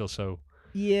 it just feels so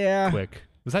quick.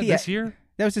 Was that this year?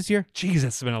 That was this year. Jeez,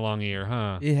 it's been a long year,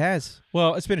 huh? It has.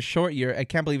 Well, it's been a short year. I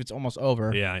can't believe it's almost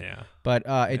over. Yeah. But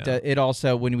it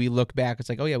also, when we look back, it's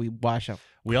like, oh yeah, we watched a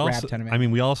crap ton of it. I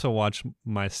mean, we also watched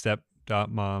my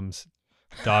stepmom's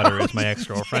daughter is my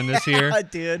ex-girlfriend this year.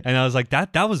 Dude. And I was like,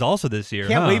 that was also this year.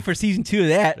 Can't wait for season 2 of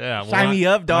that. Yeah, sign me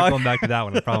up, dog. I'm not going back to that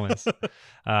one, I promise.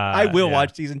 I will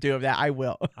watch season 2 of that. I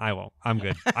will. I won't. I'm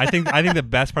good. I think the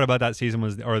best part about that season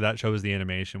that show was the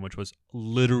animation, which was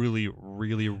literally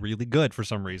really, really good for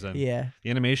some reason. Yeah. The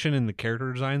animation and the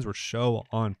character designs were so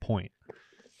on point.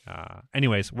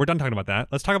 Anyways, we're done talking about that.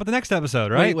 Let's talk about the next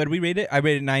episode, right? Wait, what did we rate it? I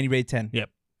rated 9, you rated 10. Yep.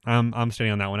 I'm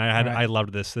standing on that one. I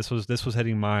loved this. This was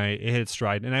hitting it hit its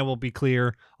stride. And I will be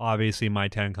clear, obviously my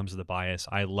 10 comes with a bias.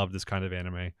 I love this kind of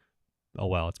anime. Oh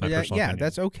well, it's my personal opinion. Yeah,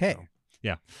 that's okay. So,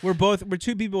 yeah. We're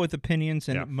 2 people with opinions,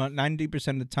 and 90%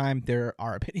 of the time there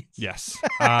are opinions. Yes.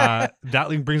 That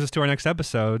brings us to our next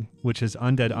episode, which is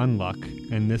Undead Unluck,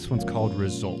 and this one's called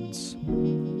Results.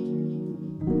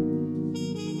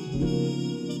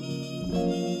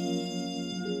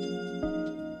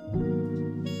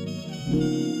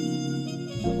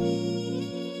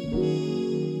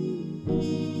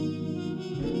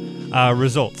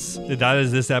 Results. That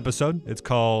is this episode. It's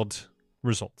called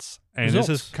Results. And This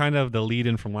is kind of the lead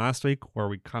in from last week where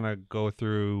we kind of go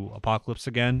through Apocalypse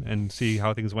again and see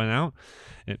how things went out.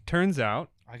 It turns out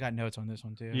I got notes on this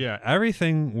one too. Yeah,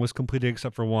 everything was completed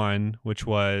except for one, which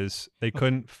was they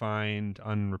couldn't find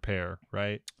Unrepair,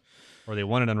 right? Or they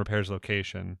wanted Unrepair's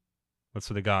location. That's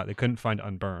what they got. They couldn't find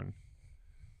Unburn.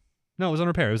 No, it was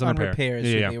Unrepair. It was Unrepair.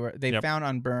 Unrepair. They found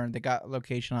Unburn. They got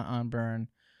location on Unburn.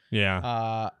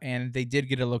 Yeah. And they did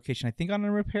get a location, I think, on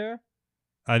Unrepair.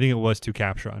 I think it was to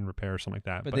capture Unrepair or something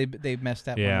like that. But they messed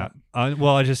that one up.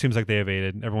 Well, it just seems like they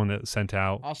evaded everyone that sent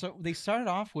out. Also, they started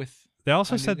off with They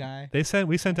also said guy.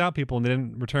 We sent out people and they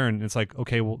didn't return. And it's like,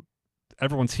 okay, well,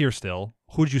 everyone's here still.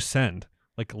 Who'd you send?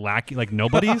 Like lackey, like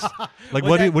nobody's? Like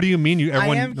what do you mean you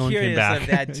everyone I am no one curious came back? Of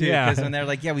that too, because when they're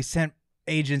like, yeah, we sent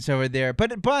agents over there.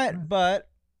 But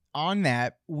on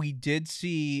that, we did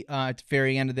see at the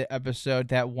very end of the episode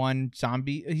that one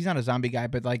zombie, he's not a zombie guy,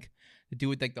 but like the dude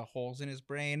with like the holes in his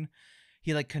brain,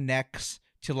 he like connects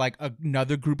to like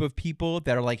another group of people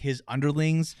that are like his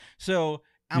underlings. So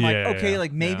I'm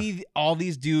like maybe all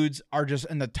these dudes are just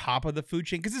in the top of the food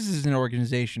chain, because this is an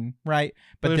organization, right?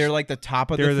 But they're like the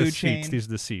top of the food chain. These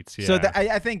are the seats. Yeah. So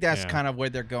I think that's kind of where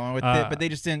they're going with it, but they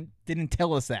just didn't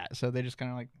tell us that. So they just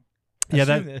kind of like. Yeah,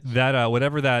 that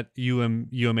whatever that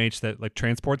UMH that like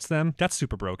transports them, that's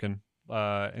super broken.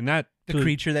 And that the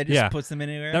creature that just puts them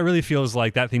anywhere. That really feels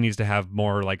like that thing needs to have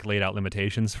more like laid out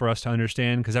limitations for us to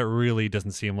understand, because that really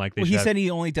doesn't seem like they. Well, he said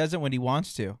he only does it when he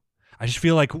wants to. I just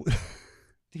feel like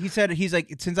he said, he's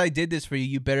like, since I did this for you,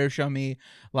 you better show me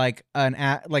like an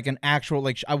actual,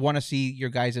 like, I want to see your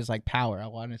guys' like power. I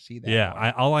want to see that.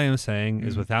 Yeah, all I am saying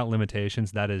is without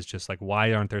limitations, that is just like,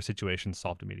 why aren't their situations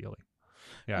solved immediately?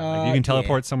 Yeah, like you can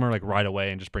teleport somewhere like right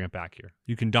away and just bring it back here.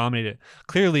 You can dominate it.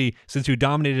 Clearly, since you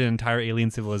dominated an entire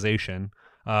alien civilization,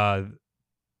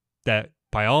 that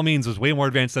by all means was way more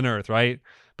advanced than Earth, right?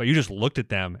 But you just looked at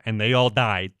them and they all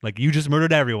died. Like you just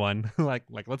murdered everyone. like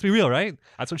let's be real, right?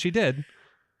 That's what she did.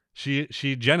 She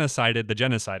genocided the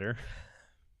genocider.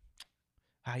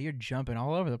 Wow, you're jumping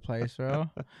all over the place, bro.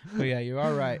 But yeah, you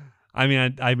are right. I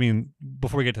mean,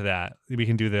 before we get to that, we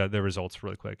can do the results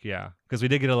really quick. Yeah, because we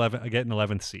did get an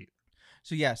 11th seat.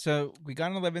 So yeah, so we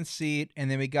got an 11th seat,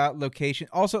 and then we got location.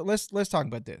 Also, let's talk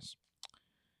about this.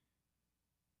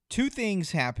 Two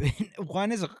things happen.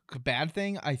 One is a bad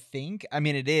thing, I think. I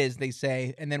mean, it is, they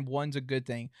say, and then one's a good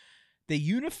thing. They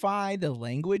unify the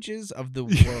languages of the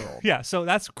world. Yeah, so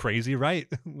that's crazy, right?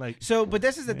 Like, so, but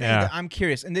this is the thing that I'm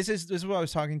curious, and this is what I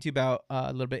was talking to you about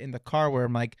a little bit in the car, where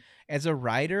I'm like, as a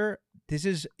writer, this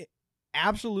is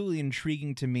absolutely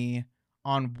intriguing to me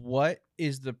on what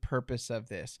is the purpose of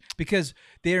this, because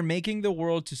they're making the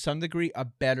world to some degree a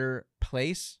better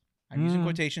place. I'm using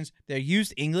quotations. They're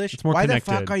used English. Why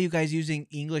connected. The fuck are you guys using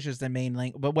English as the main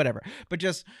language? But whatever. But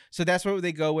just so that's what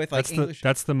they go with. Like English.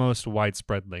 That's the most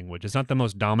widespread language. It's not the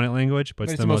most dominant language, but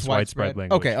it's the most widespread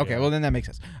language. Okay. Well, then that makes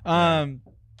sense. I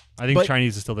think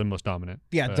Chinese is still the most dominant.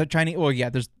 Yeah, the Chinese. Well, yeah.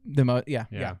 There's the most. Yeah.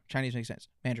 Chinese makes sense.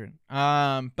 Mandarin.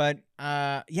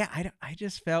 I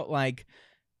just felt like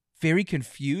very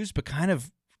confused, but kind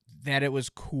of that it was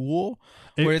cool.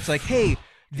 Where it's like, hey.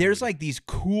 There's like these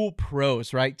cool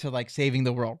pros, right, to like saving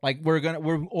the world. Like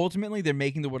we're ultimately they're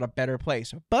making the world a better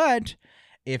place. But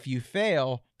if you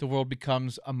fail, the world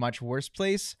becomes a much worse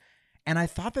place. And I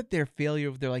thought that their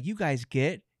failure, they're like, you guys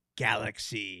get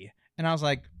galaxy. And I was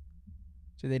like,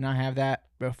 did they not have that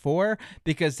before?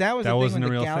 Because that was the thing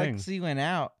when the galaxy went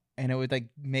out and it was like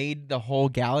made the whole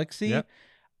galaxy. Yep.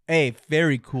 Hey,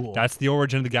 very cool. That's the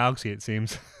origin of the galaxy, it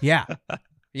seems. Yeah.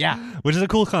 Yeah, which is a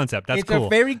cool concept. That's cool. It's a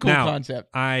very cool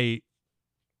concept. The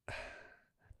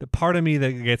part of me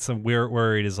that gets some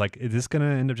worried is like, is this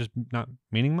gonna end up just not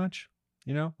meaning much?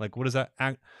 You know, like what does that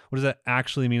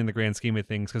actually mean in the grand scheme of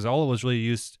things? Because all it was really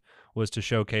used was to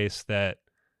showcase that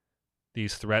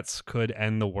these threats could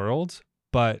end the world,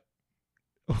 but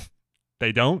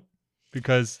they don't,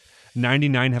 because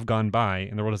 99 have gone by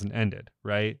and the world hasn't ended,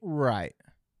 right? Right.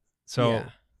 So. Yeah.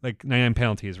 Like 99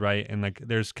 penalties, right? And like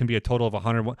can be a total of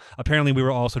 100. Apparently, we were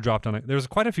also dropped on it. There's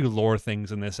quite a few lore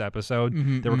things in this episode.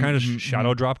 They were kind of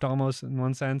shadow dropped almost in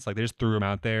one sense. Like they just threw them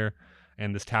out there.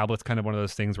 And this tablet's kind of one of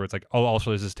those things where it's like, oh,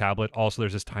 also there's this tablet. Also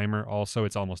there's this timer. Also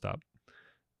it's almost up.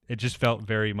 It just felt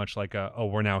very much like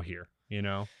we're now here, you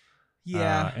know?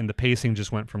 Yeah. And the pacing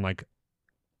just went from like,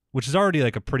 which is already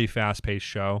like a pretty fast paced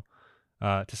show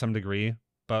to some degree.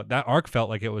 But that arc felt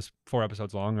like it was 4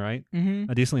 episodes long, right?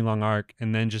 Mm-hmm. A decently long arc.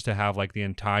 And then just to have like the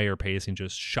entire pacing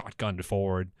just shotgunned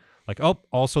forward. Like, oh,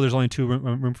 also there's only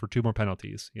room for 2 more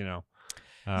penalties, you know?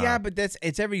 Yeah, but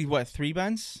it's every, 3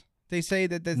 months? They say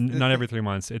that... Not every 3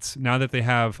 months. It's now that they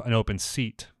have an open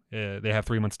seat, they have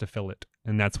 3 months to fill it.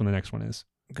 And that's when the next one is.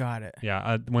 Got it.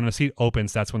 Yeah, when a seat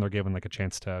opens, that's when they're given like a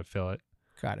chance to fill it.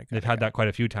 Got it. They've had that quite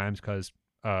a few times because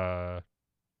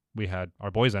we had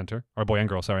our boy and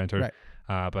girl, entered. Right.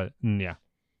 But yeah,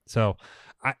 so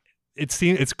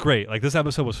it's great. Like this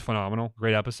episode was phenomenal,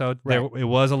 great episode. Right. It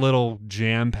was a little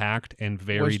jam packed and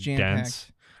very dense.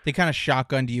 They kind of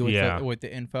shotgunned you with the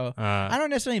info. I don't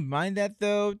necessarily mind that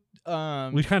though.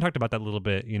 We kind of talked about that a little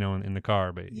bit, you know, in the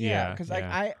car, but because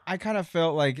I kind of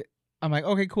felt like I'm like,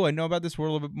 okay, cool. I know about this world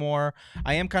a little bit more.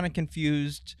 I am kind of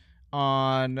confused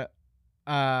on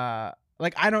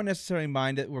like, I don't necessarily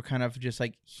mind that we're kind of just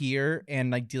like here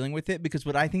and like dealing with it, because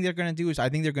what I think they're going to do is I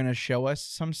think they're going to show us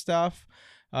some stuff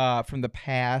from the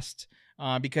past,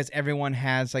 because everyone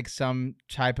has like some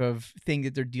type of thing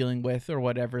that they're dealing with or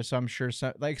whatever. So I'm sure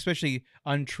like, especially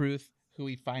Untruth, who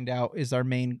we find out is our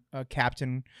main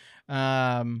captain.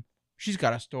 She's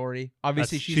got a story.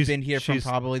 Obviously, she's been here from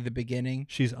probably the beginning.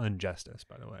 She's Unjustice,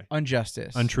 by the way.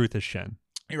 Unjustice. Untruth is Shen.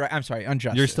 You're right. I'm sorry.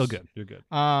 Unjustice. You're still good. You're good.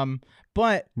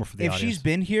 But if she's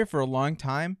been here for a long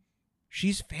time,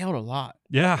 she's failed a lot.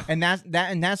 Yeah. And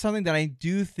that's something that I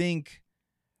do think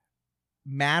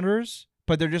matters,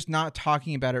 but they're just not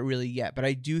talking about it really yet. But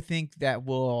I do think that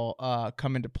will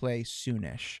come into play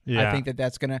soonish. Yeah. I think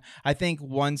that's gonna. I think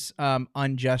once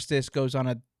Unjustice goes on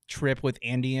a trip with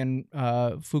Andy and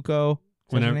Fuko.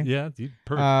 Whenever,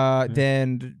 perfect.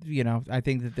 Then I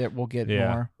think that we'll get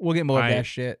more. We'll get more of that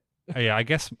shit. Yeah, I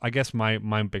guess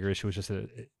my bigger issue was just that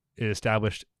it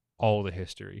established all the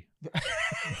history.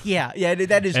 yeah,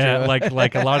 that is true.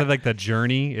 like a lot of like the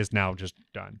journey is now just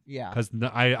done. Yeah, because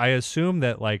I assume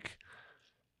that like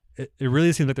it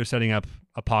really seems like they're setting up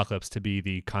Apocalypse to be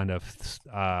the kind of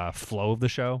flow of the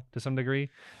show to some degree.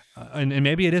 And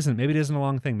maybe it isn't. Maybe it isn't a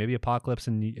long thing. Maybe Apocalypse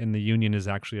and the Union is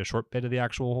actually a short bit of the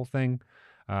actual whole thing.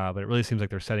 But it really seems like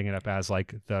they're setting it up as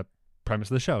like the premise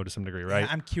of the show to some degree, right?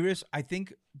 Yeah, I'm curious. I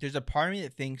think there's a part of me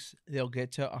that thinks they'll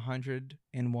get to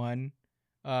 101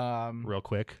 real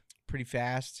quick, pretty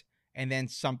fast, and then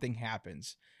something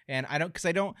happens. And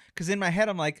because in my head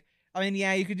I'm like, I mean,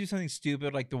 yeah, you could do something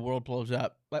stupid like the world blows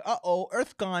up, like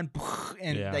Earth gone,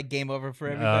 and like game over for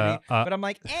everybody. But I'm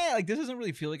like, like this doesn't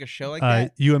really feel like a show like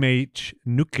that. UMH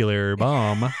nuclear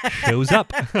bomb shows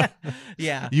up.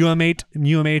 Yeah.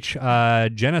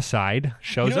 UMH genocide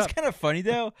shows up. It's kind of funny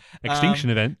though. Extinction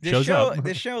event shows up.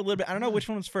 This show a little bit. I don't know which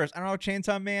one was first. I don't know if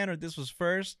Chainsaw Man or this was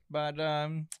first, but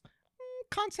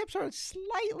concepts are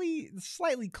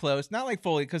slightly close, not like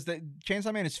fully, because the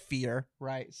Chainsaw Man is fear,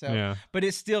 right? So, but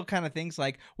it's still kind of things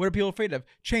like, what are people afraid of?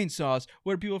 Chainsaws.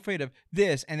 What are people afraid of?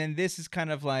 This, and then this is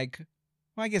kind of like,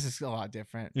 well, I guess it's a lot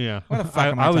different. Yeah, what the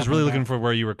fuck I was really looking for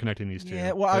where you were connecting these two.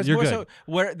 Yeah, well, I was more so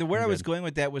where I was going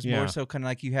with that was more so kind of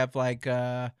like you have like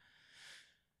I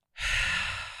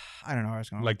don't know where I was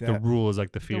going like with that. The rule is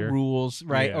like the fear. The rules,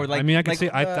 right? Yeah. Or like, I mean, I can like, see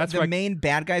that's the main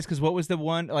bad guys. Because what was the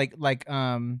one like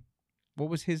what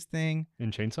was his thing?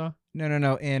 In Chainsaw?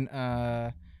 No. In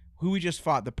who we just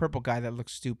fought, the purple guy that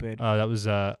looked stupid. That was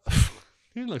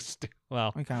he looks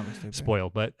well. I kind of look stupid.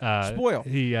 Spoiled, but spoiled.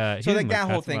 He so like that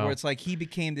whole thing where it's like he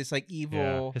became this like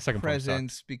evil his second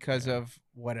presence because of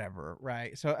whatever,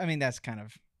 right? So I mean that's kind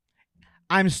of.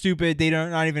 I'm stupid. They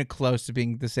don't not even close to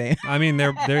being the same. I mean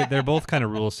they're both kind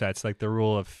of rule sets, like the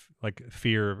rule of like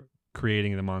fear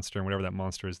creating the monster, and whatever that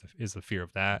monster is the fear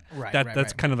of that. Right.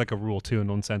 That's kind of like a rule too in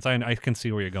one sense. I can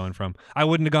see where you're going from. I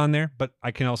wouldn't have gone there, but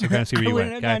I can also kind of see where you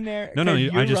went. Gone there. No,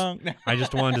 you're wrong. I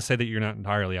just wanted to say that you're not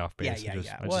entirely off base. Yeah.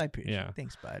 Well, I appreciate it.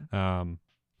 Thanks, bud.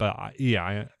 But I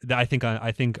think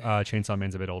Chainsaw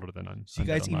Man's a bit older than Undead. So you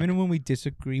guys, even when we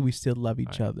disagree, we still love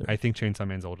each other. I think Chainsaw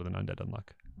Man's older than Undead Unluck.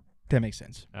 That makes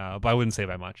sense. But I wouldn't say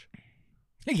by much.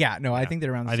 Yeah, no, I think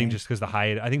they're around the same. I think just because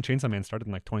I think Chainsaw Man started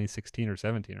in like 2016 or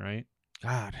 17, right?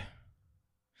 God.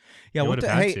 Yeah, what the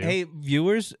hey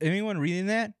viewers, anyone reading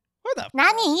that? What the f***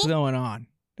 is going on?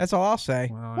 That's all I'll say.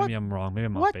 Well, maybe I'm wrong. Maybe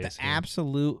I'm off what base. The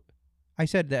absolute I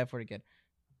said that for it again.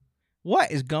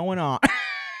 What is going on?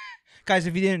 Guys,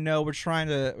 if you didn't know, we're trying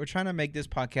to make this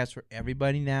podcast for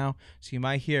everybody now. So you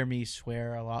might hear me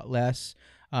swear a lot less.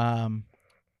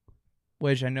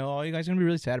 Which I know all you guys are gonna be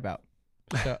really sad about.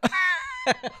 So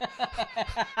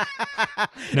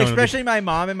especially my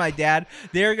mom and my dad,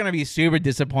 they're gonna be super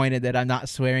disappointed that I'm not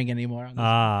swearing anymore on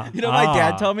this. You know, my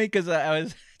dad told me, because I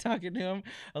was talking to him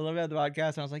a little bit about the podcast,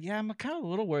 and I was like, yeah, I'm kind of a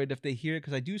little worried if they hear it,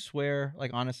 because I do swear,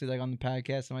 like honestly, like on the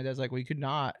podcast. And my dad's like, well, you could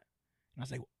not. And I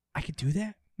was like, I could do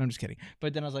that? No, I'm just kidding.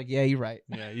 But then I was like, yeah, you're right.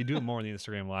 Yeah, you do it more on the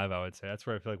Instagram Live, I would say. That's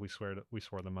where I feel like we swore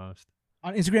the most.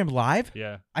 On Instagram Live?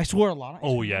 Yeah. I swore a lot.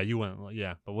 Oh, yeah, you went.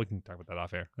 Yeah, but we can talk about that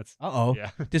off air. That's.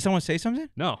 Yeah. Did someone say something?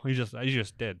 No, you just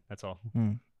did. That's all.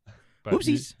 But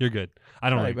oopsies. You're good. I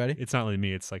don't know. Buddy. It's not really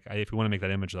me. It's like if we want to make that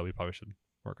image, though, we probably should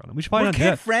work on it. We should probably not do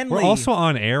that. Friendly. We're also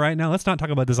on air right now. Let's not talk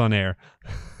about this on air.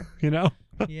 You know?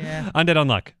 Yeah. Undead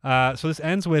Unluck. So this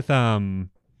ends with a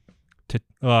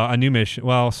new mission.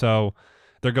 Well, so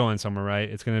they're going somewhere, right?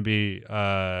 It's going to be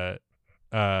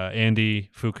Andy,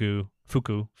 Fuko,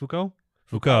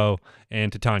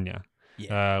 and Titania.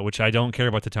 Yeah. Which I don't care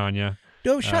about Titania.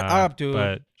 No, shut up, dude.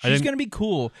 But she's going to be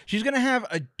cool. She's going to have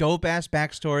a dope-ass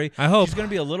backstory. I hope. She's going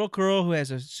to be a little girl who has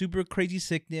a super crazy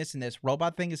sickness, and this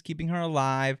robot thing is keeping her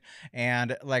alive.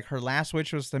 And, like, her last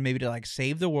wish was to like,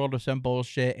 save the world or some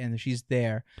bullshit, and she's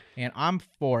there. And I'm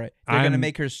for it. They're going to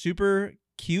make her super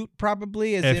cute,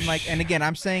 probably, as in, like, and again,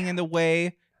 I'm saying in the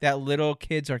way that little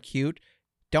kids are cute.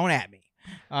 Don't at me.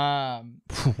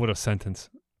 What a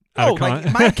sentence. Oh,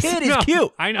 like, my kid is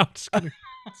cute. I know.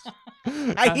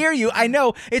 I hear you. I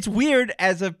know it's weird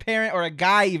as a parent or a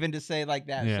guy even to say like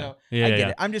that. So I get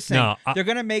it. I'm just saying they're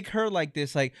gonna make her like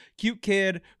this like cute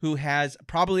kid who has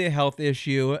probably a health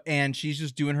issue, and she's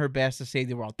just doing her best to save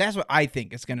the world. That's what I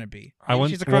think it's gonna be. Well,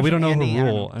 we don't know her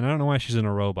rule, and I don't know why she's in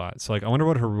a robot. So like, I wonder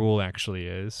what her rule actually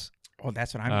is. Oh,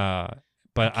 that's what I'm.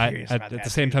 But at the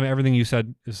same time, everything you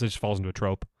said just falls into a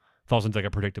trope. falls into like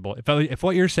a predictable. If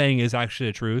what you're saying is actually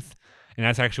the truth, and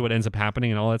that's actually what ends up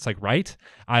happening, and all that's like right,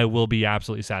 I will be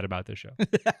absolutely sad about this show.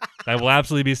 I will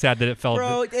absolutely be sad that it fell.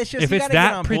 Bro, it's just, if it's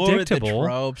that predictable,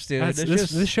 tropes, dude.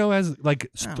 This show has like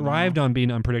thrived on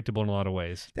being unpredictable in a lot of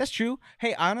ways. That's true.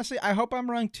 Hey, honestly, I hope I'm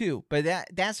wrong too, but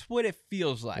that's what it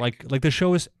feels like. Like the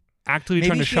show is actively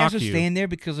trying to shock you. Maybe she has to stay in there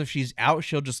because if she's out,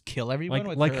 she'll just kill everyone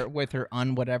with her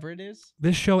whatever it is.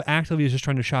 This show actively is just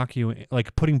trying to shock you,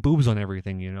 like putting boobs on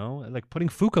everything, like putting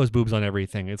Fuko's boobs on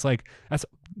everything. It's like that's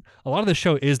a lot of the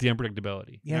show is the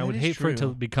unpredictability. Yeah, and I would hate for it to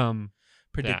become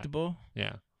predictable. That.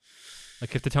 Yeah,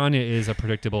 like if Titania is a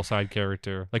predictable side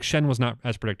character, like Shen was not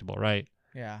as predictable, right?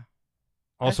 Yeah.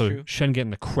 Also, Shen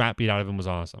getting the crap beat out of him was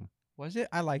awesome. Was it?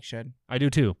 I like Shen. I do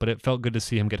too, but it felt good to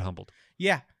see him get humbled.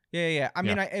 Yeah. Yeah. I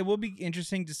mean, it will be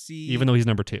interesting to see. Even though he's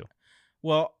number 2.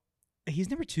 Well, he's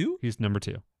number 2? He's number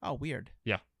 2. Oh, weird.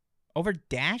 Yeah. Over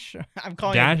Dash? I'm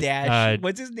calling him Dash.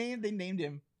 What's his name? They named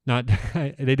him. Not.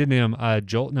 They did name him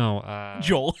Jolt. No.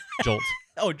 Joel. Jolt.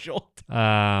 Oh, Jolt.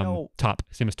 No. Top.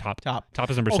 His name is Top. Top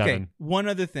is number 7. One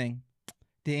other thing.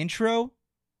 The intro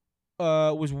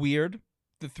was weird.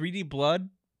 The 3D blood.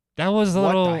 That was a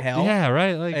little. What the hell? Yeah,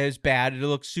 right. Like it was bad. It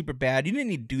looked super bad. You didn't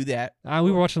need to do that. We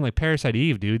were watching like Parasite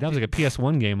Eve, dude. That was like a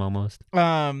PS1 game almost.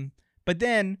 But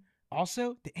then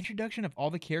also the introduction of all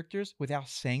the characters without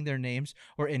saying their names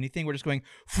or anything. We're just going.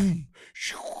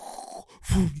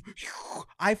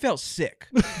 I felt sick.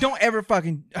 Don't ever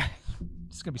fucking.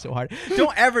 It's gonna be so hard.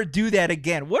 Don't ever do that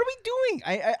again. What are we doing?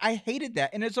 I hated that,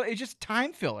 and it's just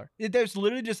time filler. There's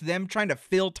literally just them trying to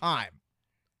fill time.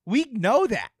 We know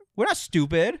that. We're not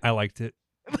stupid. I liked it.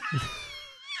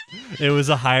 It was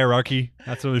a hierarchy.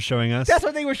 That's what it was showing us. That's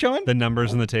what they were showing? The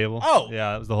numbers on the table. Oh.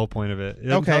 Yeah, that was the whole point of it.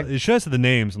 Okay. It should have said the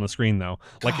names on the screen, though.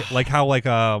 Like how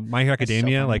My Hero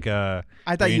Academia, so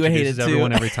I thought you would hate it, too.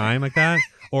 everyone every time like that.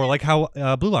 Or like how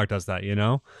Blue Lock does that,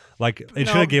 Like, it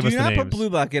should have gave us the names. Do not put Blue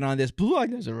Lock in on this. Blue Lock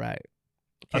does it right.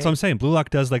 Okay. That's what I'm saying. Blue Lock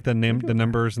does like the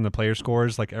numbers and the player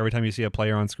scores. Like every time you see a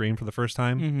player on screen for the first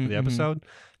time for the episode,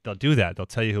 they'll do that. They'll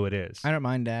tell you who it is. I don't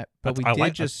mind that, but we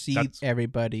did just see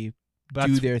everybody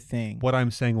do their thing. What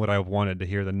I'm saying, what I wanted to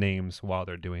hear the names while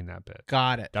they're doing that bit.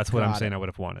 Got it. That's what I'm saying. I would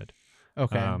have wanted.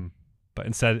 Okay. But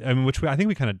instead, I mean, I think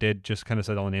we kind of did, just kind of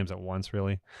said all the names at once.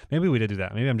 Really, maybe we did do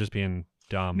that. Maybe I'm just being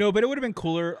dumb. No, but it would have been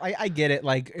cooler. I get it.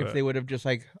 Like if they would have just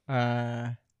like.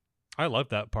 I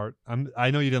loved that part.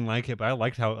 I know you didn't like it, but I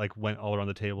liked how it like went all around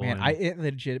the table. Man, it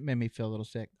legit made me feel a little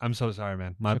sick. I'm so sorry,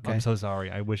 man. I'm so sorry.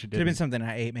 I wish it did. Could have been something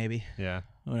I ate, maybe. Yeah.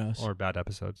 Who knows? Or bad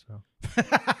episodes. So.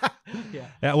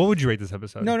 Yeah. What would you rate this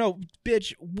episode? No,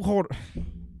 bitch. Hold.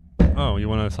 Oh, you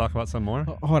want to talk about some more?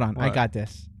 Hold on, I got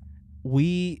this.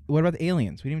 What about the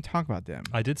aliens? We didn't even talk about them.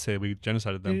 I did say we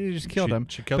genocided them. You just killed them.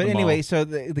 She killed but them anyway, all. so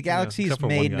the galaxy is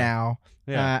made now,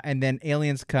 and then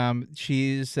aliens come.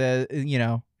 She says,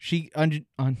 I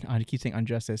keep saying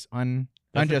injustice.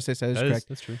 Injustice, that is correct.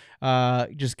 That's true.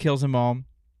 Just kills them all.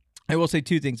 I will say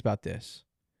 2 things about this.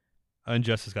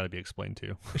 Injustice got to be explained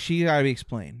too. She got to be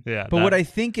explained. Yeah. But what I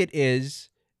think it is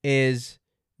it's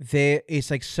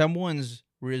like someone's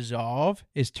resolve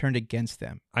is turned against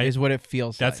them. Is what it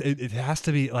feels like. It has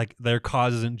to be like their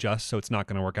cause isn't just, so it's not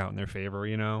going to work out in their favor.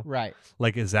 Right.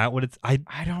 Like, is that what it's? I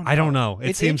don't know.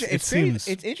 It seems it's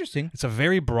interesting. It's a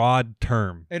very broad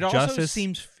term. It also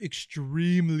seems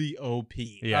extremely OP.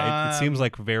 Yeah, it seems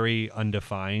like very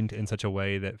undefined in such a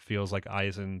way that feels like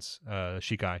Aizen's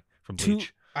Shikai from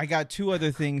Bleach. I got 2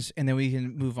 other things, and then we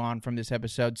can move on from this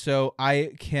episode. So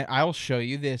I'll show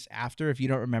you this after if you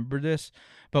don't remember this.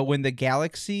 But when they go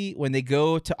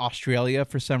to Australia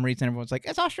for some reason, everyone's like,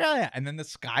 it's Australia. And then the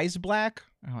sky's black.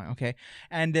 I'm like, okay.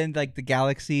 And then like the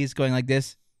galaxy is going like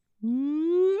this.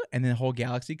 And then the whole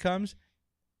galaxy comes.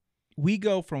 We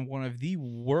go from one of the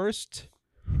worst.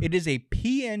 It is a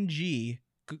PNG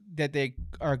that they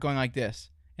are going like this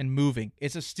and moving.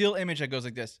 It's a still image that goes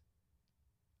like this.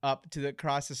 Up to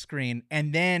across the screen,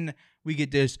 and then we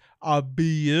get this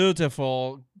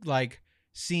beautiful like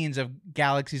scenes of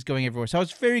galaxies going everywhere. So I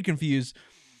was very confused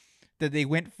that they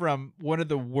went from one of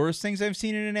the worst things I've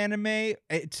seen in an anime.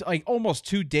 It's like almost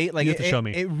to date. Like you have to show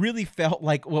me. It really felt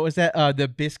like, what was that? The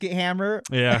biscuit hammer.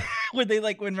 Yeah. Where they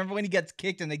remember when he gets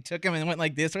kicked and they took him and went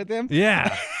like this with him.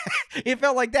 Yeah. It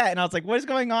felt like that, and I was like, what is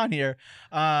going on here?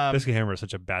 Biscuit Hammer is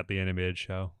such a badly animated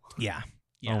show. Yeah.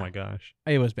 Oh my gosh,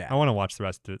 it was bad. I want to watch the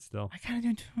rest of it still. I kind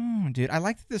of do too, dude. I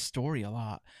liked the story a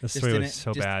lot. The story was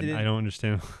so bad. I don't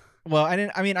understand. Well, I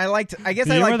didn't. I mean, I liked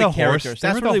the characters.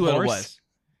 That's really what it was,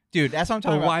 dude. That's what I'm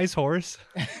talking about. A wise horse.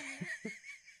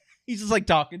 He's just like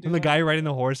talking to the guy riding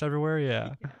the horse everywhere.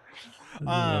 Yeah.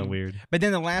 Weird. But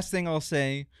then the last thing I'll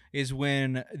say is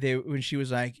when she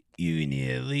was like, you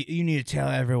need to tell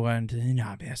everyone to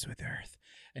not mess with Earth.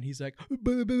 And he's like, buh,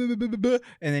 buh, buh, buh, buh, buh.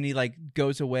 And then he like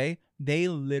goes away. They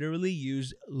literally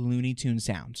used Looney Tune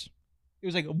sounds. It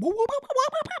was like, woo, woo, woo,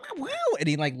 woo, woo, woo, and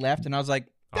he like left. And I was like,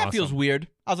 that feels weird.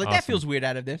 I was like, that feels weird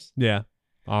out of this. Yeah.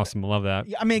 Awesome. I love that.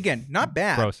 Yeah, I mean, again, not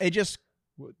bad. Gross. It just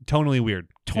totally weird.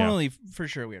 For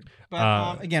sure weird.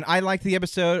 But again, I liked the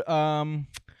episode.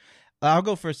 I'll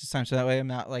go first this time, so that way I'm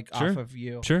not like off of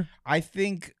you. Sure. I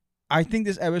think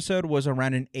this episode was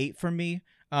around an 8 for me,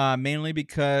 mainly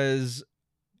because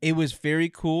it was very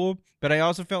cool, but I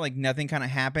also felt like nothing kind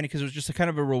of happened because it was just a kind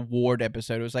of a reward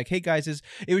episode. It was like, hey guys,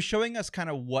 it was showing us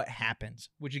kind of what happens,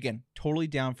 which again, totally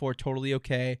down for, totally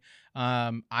okay.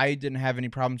 I didn't have any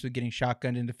problems with getting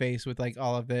shotgunned in the face with like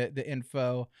all of the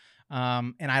info.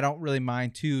 And I don't really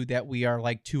mind too that we are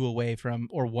like 2 away from,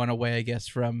 or 1 away, I guess,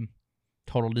 from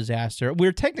total disaster.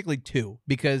 We're technically 2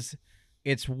 because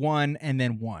it's 1 and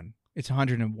then 1. It's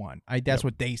 101. That's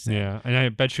what they say. Yeah, and I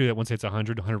bet you that once it's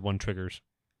 101 triggers.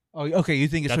 Oh, okay. You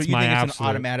think it's it's an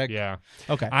automatic? Yeah.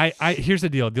 Okay. I here's the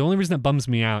deal. The only reason that bums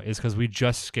me out is because we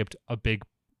just skipped a big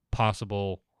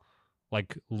possible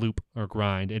like loop or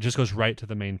grind. It just goes right to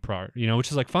the main part,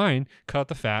 which is like fine. Cut out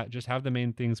the fat. Just have the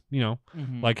main things,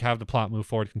 like have the plot move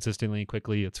forward consistently,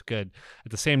 quickly. It's good.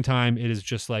 At the same time, it is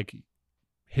just like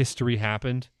history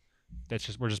happened.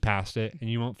 We're just past it, and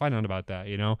you won't find out about that.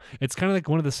 It's kind of like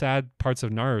one of the sad parts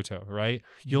of Naruto, right?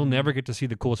 You'll never get to see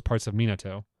the coolest parts of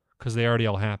Minato because they already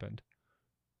all happened,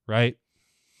 right?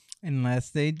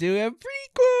 Unless they do a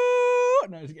prequel,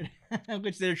 no, I was kidding.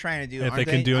 Which they're trying to do. If they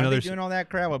can do another, doing all that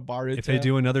crap with Boruto. If they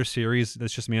do another series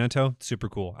that's just Minato, super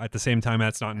cool. At the same time,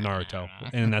 that's not Naruto,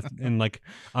 and like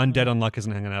Undead Unluck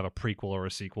isn't going to have a prequel or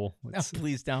a sequel. No,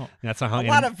 please don't. That's not how a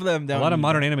lot of them don't. A lot of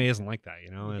modern anime isn't like that,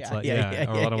 It's or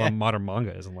a lot of modern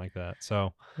manga isn't like that.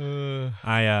 So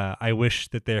I wish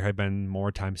that there had been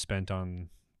more time spent on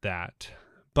that.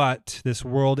 But this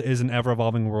world is an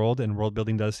ever-evolving world, and world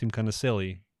building does seem kind of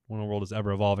silly when a world is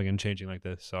ever-evolving and changing like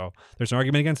this. So there's an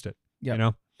argument against it.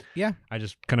 Yeah. Yeah. I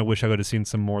just kind of wish I would have seen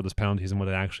some more of those penalties and what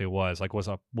it actually was. Like, was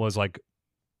like,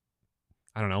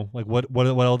 I don't know, like what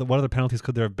other penalties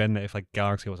could there have been if like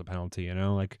Galaxy was a penalty?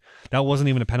 Like that wasn't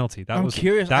even a penalty. I'm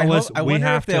curious. I wonder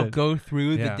if they'll go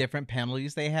through the different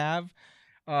penalties they have.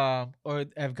 Or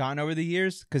have gone over the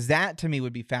years, because that to me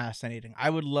would be fascinating. I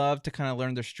would love to kind of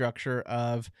learn the structure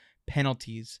of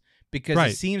penalties, because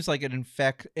it seems like it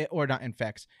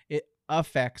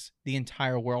affects the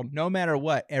entire world, no matter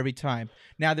what, every time.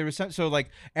 Now there was so like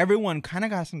everyone kind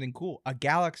of got something cool, a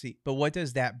galaxy, but what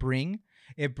does that bring?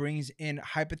 It brings in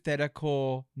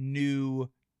hypothetical new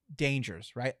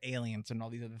dangers, right? Aliens and all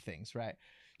these other things, right?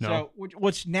 No. So,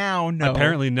 which now, no.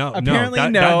 Apparently, no.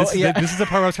 Apparently, no. This is the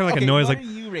part where I was kind of like annoyed. Like,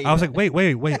 I was like, wait.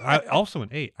 I also an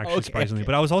 8, actually, surprisingly.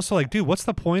 But I was also like, dude, what's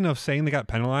the point of saying they got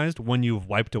penalized when you've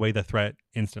wiped away the threat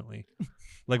instantly?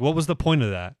 Like, what was the point of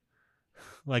that?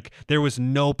 Like, there was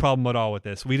no problem at all with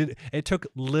this. It took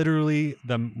literally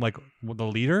the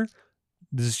leader,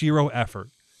 0 effort.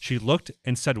 She looked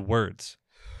and said words.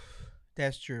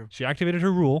 That's true. She activated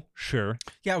her rule, sure.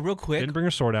 Yeah, real quick. Didn't bring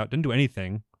her sword out. Didn't do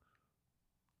anything.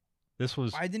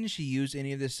 Why didn't she use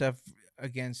any of this stuff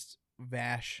against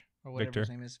Vash or whatever his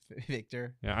name is?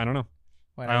 Victor. Yeah, I don't know.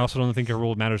 I also don't think her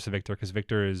rule matters to Victor, because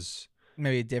Victor is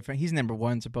maybe different. He's number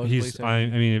 1 supposedly. I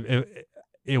mean,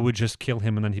 it would just kill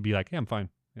him, and then he'd be like, "Yeah, I'm fine."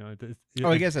 I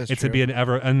guess that's true. It would be and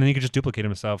then he could just duplicate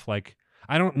himself. Like,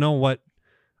 I don't know what.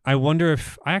 I wonder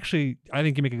if I think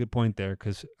you make a good point there,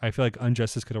 because I feel like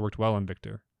Unjustice could have worked well on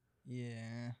Victor.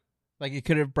 Yeah. Like, it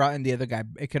could have brought in the other guy.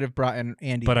 It could have brought in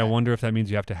Andy. But I wonder if that means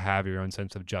you have to have your own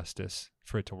sense of justice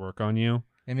for it to work on you.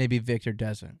 And maybe Victor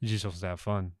doesn't. He's just supposed to have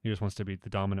fun. He just wants to be the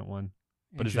dominant one.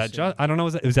 But is that I don't know.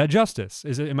 Is that justice?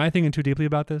 Am I thinking too deeply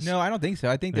about this? No, I don't think so.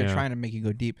 I think they're trying to make you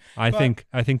go deep. I think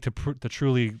to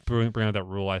truly bring out that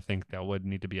rule, I think that would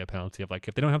need to be a penalty of, like,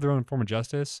 if they don't have their own form of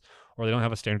justice, or they don't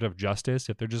have a standard of justice,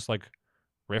 if they're just like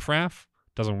riffraff,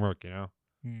 doesn't work.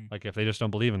 Like, if they just don't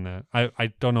believe in that.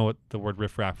 I don't know what the word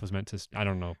riffraff was meant to. I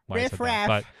don't know why I said that.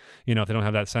 But if they don't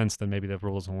have that sense, then maybe the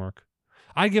rule doesn't work.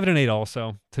 I give it an 8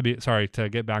 also. To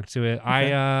get back to it.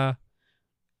 Okay.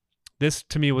 This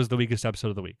to me was the weakest episode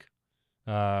of the week.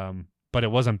 But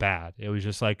it wasn't bad. It was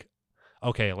just like,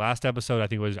 okay, last episode I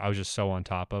think I was just so on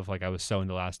top of, like, I was so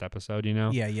into last episode,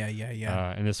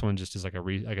 Yeah. And this one just is like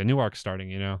a new arc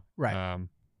starting, Right.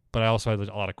 But I also had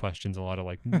a lot of questions, a lot of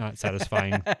like not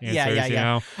satisfying answers.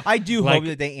 Yeah. I do hope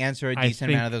that they answer a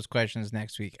decent amount of those questions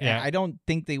next week. Yeah. I don't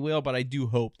think they will, but I do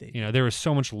hope they do. There was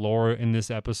so much lore in this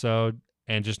episode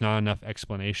and just not enough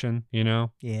explanation,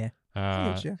 Yeah.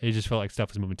 It just felt like stuff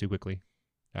was moving too quickly.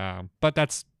 But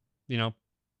that's, they'll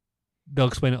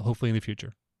explain it hopefully in the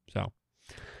future. So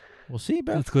we'll see.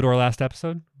 But let's go to our last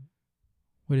episode.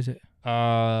 What is it?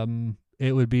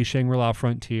 It would be Shangri-La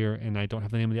Frontier, and I don't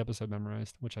have the name of the episode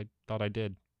memorized, which I thought I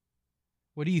did.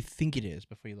 What do you think it is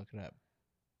before you look it up?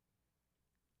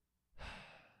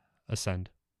 Ascend.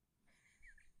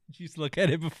 Did you just look at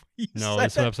it before you No, said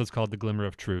this episode's called The Glimmer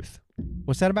of Truth.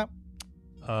 What's that about?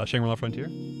 Shangri-La Frontier?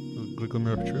 The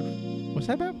Glimmer of Truth. What's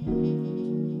that about?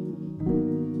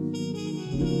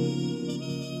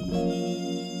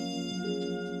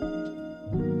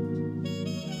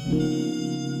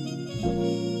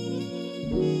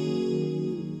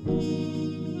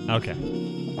 Okay.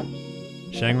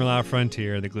 Shangri-La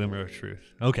Frontier, The Glimmer of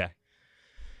Truth. Okay.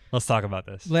 Let's talk about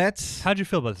this. How'd you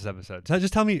feel about this episode? So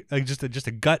just tell me, just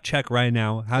a gut check right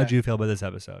now. How'd you feel about this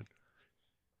episode?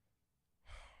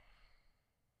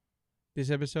 This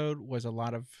episode was a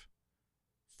lot of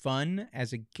fun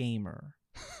as a gamer,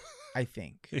 I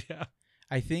think. Yeah.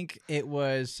 I think it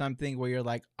was something where you're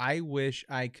like, I wish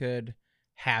I could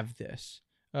have this.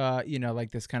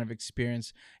 Like this kind of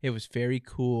experience. It was very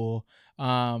cool.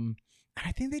 And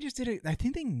I think they just did it. I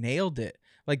think they nailed it.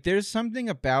 Like there's something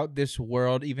about this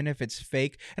world, even if it's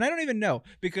fake. And I don't even know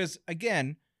because,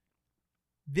 again,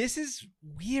 this is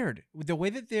weird. The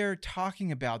way that they're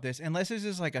talking about this, unless this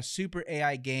is like a super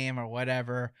AI game or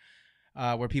whatever,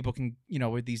 where people can,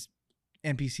 where these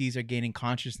NPCs are gaining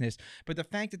consciousness. But the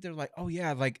fact that they're like, oh,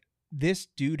 yeah, like this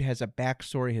dude has a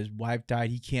backstory. His wife died.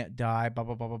 He can't die. Blah,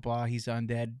 blah, blah, blah, blah. He's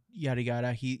undead. Yada,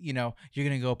 yada. You're going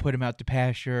to go put him out to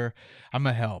pasture. I'm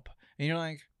going to help. And you're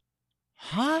like,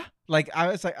 huh? Like, I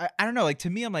was like, I don't know. Like, to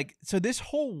me, I'm like, so this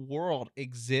whole world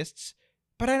exists.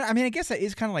 But I guess that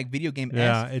is kind of like video game-esque.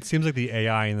 Yeah, it seems like the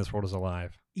AI in this world is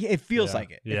alive. Yeah, it feels like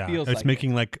it. Yeah, it feels it's like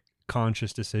making like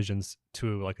conscious decisions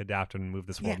to like adapt and move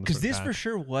this world. Yeah, because this for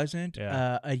sure wasn't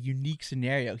a unique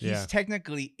scenario. He's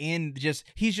technically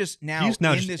he's just now in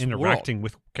this interacting world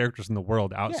with characters in the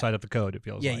world outside of the code. It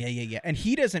feels like. Yeah. And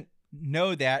he doesn't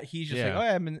know that. He's just like, oh,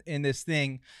 I'm in this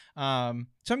thing. So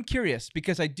I'm curious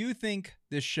because I do think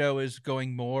this show is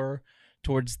going more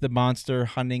towards the monster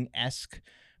hunting-esque.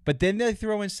 But then they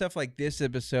throw in stuff like this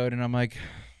episode, and I'm like,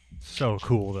 so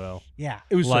cool though. Yeah,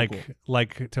 it was like so cool.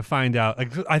 Like to find out.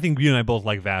 Like I think you and I both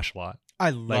like Vash a lot.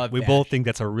 I love. We Vash. both think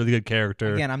that's a really good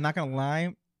character. Again, I'm not gonna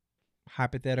lie.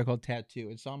 Hypothetical tattoo.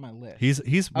 It's on my list. He's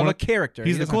a character.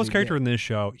 He's the coolest character in this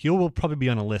show. He will probably be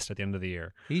on a list at the end of the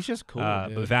year. He's just cool.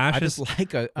 But Vash is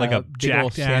like a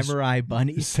jacked samurai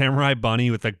bunny. Samurai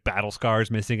bunny with like battle scars,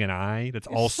 missing an eye. That's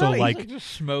also like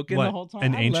just smoking the whole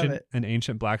time. An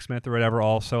ancient blacksmith or whatever.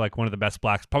 Also like one of the best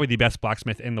probably the best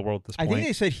blacksmith in the world at this point. I think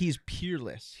they said he's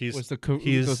peerless. Was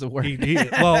the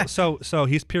word. So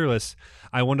he's peerless.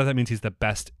 I wonder if that means he's the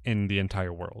best in the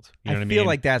entire world. You know what I mean? I feel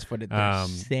like that's what they're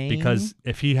saying. Because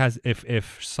if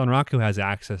Sonraku has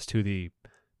access to the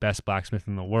best blacksmith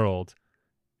in the world,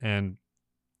 and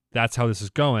that's how this is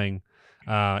going,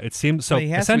 it seems so.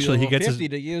 Essentially, he gets 50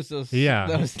 to use those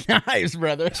knives,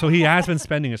 brother. So he has been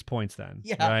spending his points then,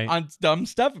 right? On dumb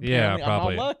stuff. Apparently. Yeah,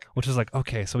 probably. Which is like,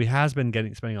 okay, so he has been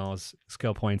spending all his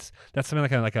skill points. That's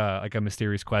something like a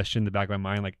mysterious question in the back of my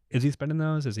mind. Like, is he spending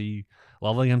those? Is he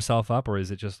leveling himself up, or is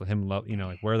it just him?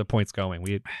 Like where are the points going?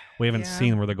 We haven't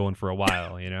seen where they're going for a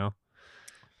while,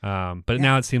 But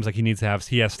now it seems like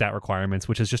he has stat requirements,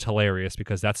 which is just hilarious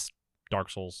because that's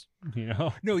Dark Souls,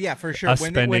 No, yeah, for sure.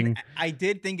 When I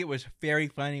did think it was very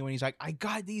funny when he's like, I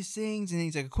got these things, and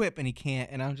he's like, equip, and he can't,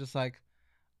 and I'm just like,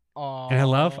 oh. And I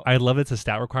love it's a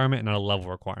stat requirement and not a level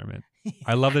requirement.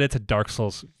 I love that it's a Dark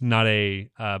Souls, not a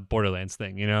Borderlands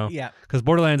thing, Yeah. Because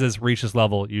Borderlands is reaches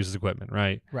level, uses equipment,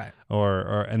 right? Right.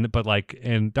 But like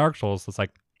in Dark Souls, it's like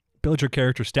build your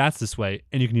character stats this way,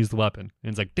 and you can use the weapon. And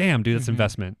it's like, damn, dude, that's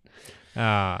investment.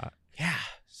 Yeah.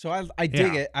 So I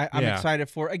dig it. I'm excited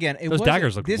for it. Again, those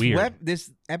daggers look weird.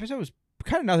 This episode was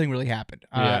kind of nothing really happened.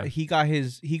 He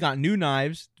got new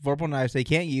knives, vorpal knives they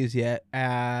can't use yet.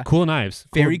 Cool knives.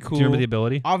 Very cool. Do you remember the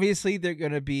ability? Obviously, they're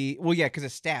gonna be because it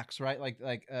stacks, right? Like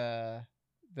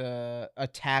the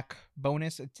attack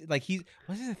bonus. Like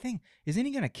what's the thing? Isn't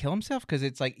he gonna kill himself? Because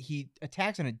it's like he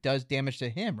attacks and it does damage to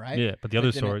him, right? Yeah, but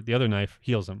the other knife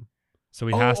heals him. So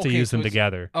he has to use them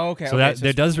together. Oh, okay. So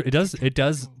it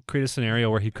does create a scenario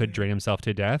where he could drain himself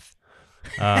to death.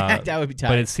 That would be tough.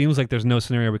 But it seems like there's no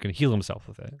scenario where he can heal himself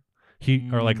with it. He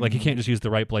can't just use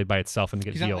the right blade by itself and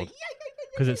get healed.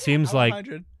 Because it seems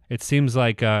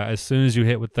like as soon as you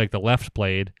hit with like the left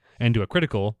blade and do a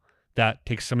critical, that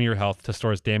takes some of your health to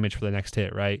store as damage for the next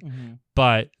hit, right? Mm-hmm.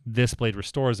 But this blade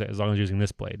restores it as long as you're using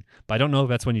this blade. But I don't know if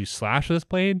that's when you slash this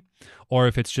blade or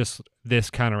if it's just this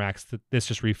counteracts, this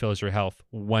just refills your health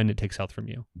when it takes health from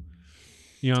you.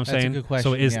 You know what I'm saying? That's a good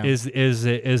question. So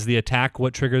is the attack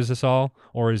what triggers this all,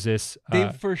 or is this?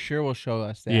 They for sure will show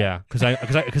us that. Yeah,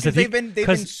 because they've been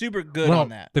super good on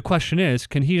that. The question is,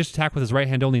 can he just attack with his right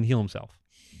hand only and heal himself?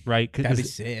 Right? That'd be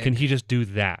sick. Can he just do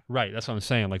that? Right. That's what I'm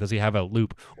saying. Like, does he have a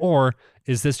loop, or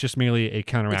is this just merely a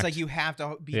counteract? It's like you have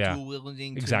to be dual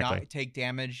wielding to not take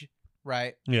damage.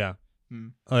 Right. Yeah.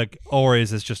 Like, or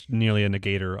is this just nearly a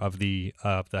negator of the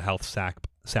health sap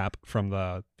from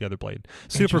the other blade?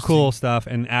 Super cool stuff.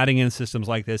 And adding in systems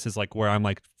like this is like where I'm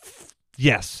like,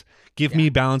 yes, give me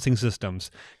balancing systems.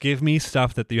 Give me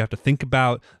stuff that you have to think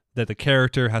about, that the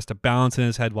character has to balance in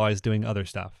his head while he's doing other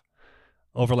stuff.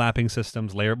 Overlapping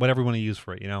systems, layer, whatever you want to use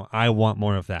for it. I want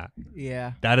more of that.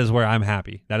 Yeah. That is where I'm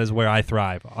happy. That is where I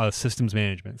thrive. Systems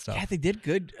management stuff. Yeah, they did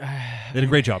good. They did a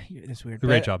great job. It's weird.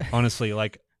 Great job. Honestly,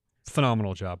 like,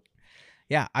 phenomenal job.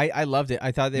 Yeah, I loved it.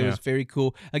 I thought that it was very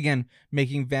cool. Again,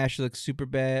 making Vash look super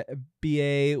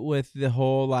BA with the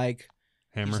whole like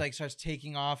hammer. He's like starts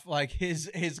taking off like his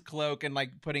cloak and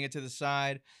like putting it to the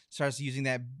side. Starts using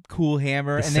that cool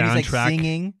hammer, and then he's like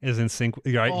singing. Is in sync.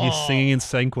 Right, he's singing in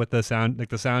sync with the sound. Like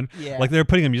the sound. Yeah. Like they're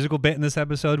putting a musical bit in this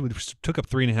episode, which took up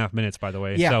 3.5 minutes, by the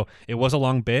way. Yeah. So it was a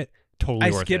long bit. Totally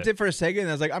I worth skipped it for a second, and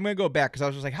I was like, I'm gonna go back because I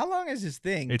was just like, how long is this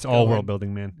thing? It's all world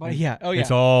building, man. But yeah, it's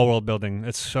all world building.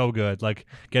 It's so good. Like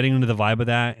getting into the vibe of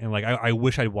that, and like I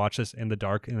wish I'd watched this in the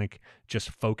dark and like just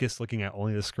focus looking at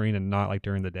only the screen and not like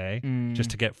during the day,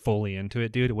 just to get fully into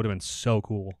it, dude. It would have been so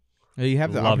cool. You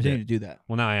have the opportunity to do that.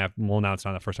 Well, now I have. Well, now it's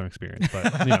not a first time experience, but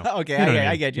okay,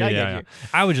 I get you. I get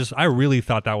you. I really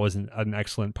thought that was an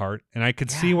excellent part, and I could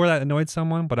see where that annoyed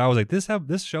someone, but I was like,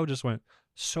 this show just went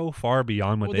so far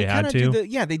beyond what they had to.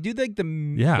 They do like the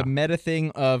meta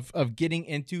thing of getting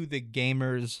into the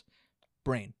gamer's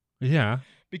brain. Yeah,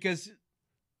 because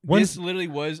this literally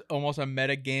was almost a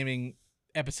meta gaming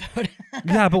episode.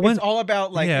 Yeah, but it's all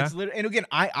about like it's and again,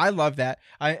 I love that.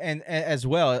 And as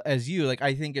well as you, like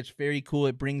I think it's very cool.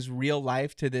 It brings real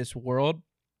life to this world.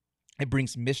 It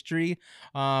brings mystery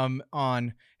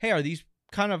on hey, are these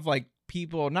kind of like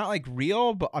people not like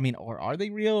real, but I mean, or are they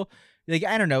real? Like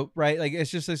I don't know, right? Like it's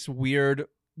just this weird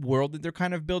world that they're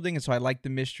kind of building, and so I like the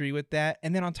mystery with that.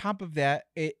 And then on top of that,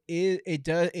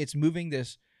 it's moving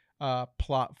this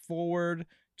plot forward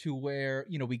to where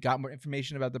we got more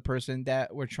information about the person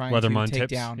that we're trying to take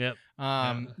down. Yep.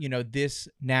 This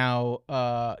now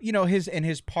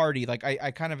his party. Like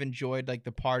I kind of enjoyed like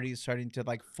the party starting to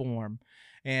like form,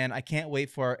 and I can't wait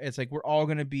for it's like we're all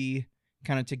gonna be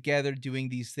kind of together doing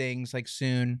these things like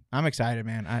soon. I'm excited,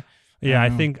 man.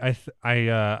 I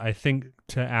think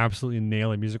to absolutely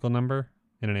nail a musical number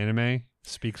in an anime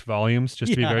speaks volumes.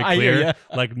 Just to be very clear,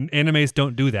 like animes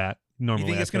don't do that normally.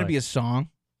 You think it's gonna be a song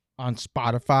on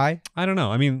Spotify? I don't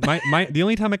know. I mean, my the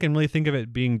only time I can really think of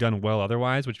it being done well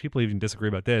otherwise, which people even disagree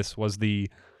about this, was the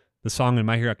song in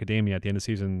My Hero Academia at the end of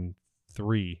season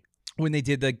 3. When they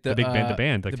did like the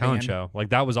band, the talent show, like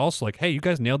that was also like, hey, you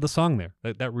guys nailed the song there.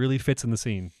 That really fits in the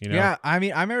scene. Yeah, I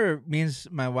mean, I remember me and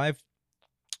my wife.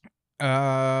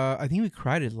 I think we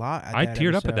cried a lot. I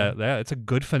teared up at that. It's a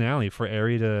good finale for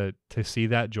Eri to see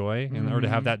that joy and or to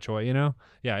have that joy.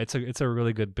 Yeah, it's a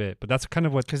really good bit. But that's kind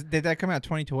of what. Because did that come out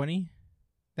 2020?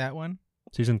 That one?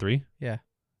 Season 3? Yeah.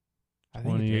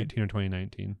 2018 or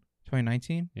 2019?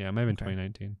 2019? Yeah, it might have been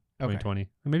 2019. 2020.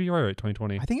 Maybe you are right.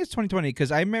 2020. I think it's 2020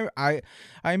 because I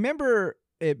remember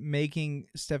it making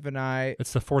Steph and I.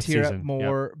 It's the 4th tear season up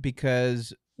more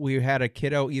because we had a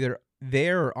kiddo either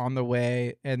there or on the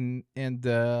way, and I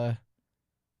don't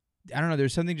know.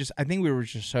 There's something I think we were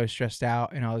just so stressed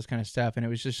out and all this kind of stuff, and it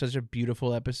was just such a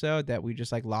beautiful episode that we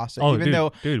just like lost it.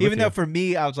 Even though for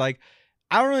me, I was like,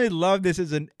 I don't really love this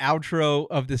as an outro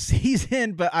of the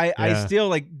season, but I still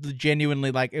like genuinely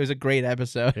like it was a great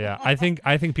episode. Yeah, I think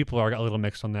people are a little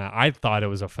mixed on that. I thought it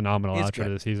was a phenomenal outro to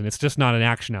the season. It's just not an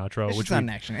action outro. It's not an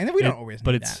action, and then we don't always.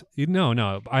 But it's that.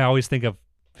 No. I always think of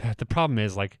the problem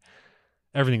is like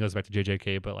everything goes back to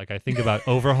JJK, but like I think about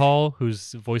Overhaul,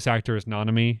 whose voice actor is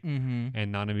Nanami,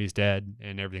 and Nanami's dead,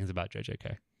 and everything's about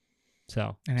JJK.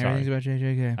 So everything's about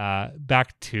JJK.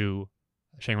 Back to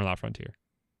Shangri-La Frontier.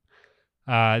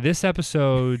 This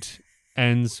episode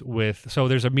ends with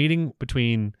there's a meeting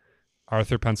between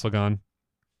Arthur Pencilgon,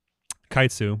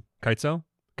 Kaitsu,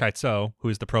 who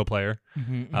is the pro player,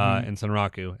 and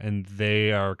Sanraku, and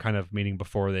they are kind of meeting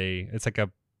before it's like a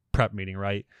prep meeting,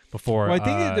 right? Before I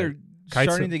think that they're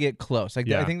starting to get close.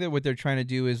 Like I think that what they're trying to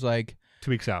do is like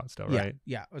 2 weeks out still, right?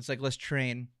 Yeah. It's like let's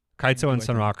train. Kaito and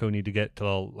Sanraku need to get to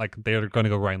like they're going to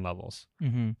go grind levels,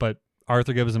 but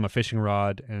Arthur gives them a fishing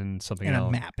rod and something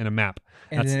else and a map,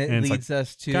 and then it leads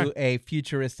us to a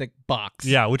futuristic box.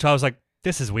 Yeah, which I was like,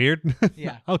 this is weird.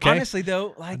 Yeah. Okay. Honestly,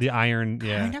 though, like the iron,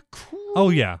 kind of cool. Oh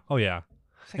yeah.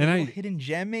 It's like a hidden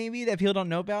gem maybe that people don't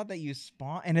know about that you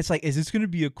spawn, and it's like, is this going to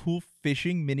be a cool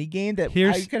fishing mini game that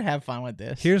I could have fun with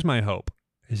this? Here's my hope: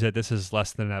 is that this is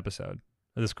less than an episode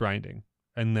of this grinding,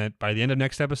 and that by the end of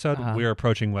next episode we're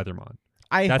approaching Weathermon.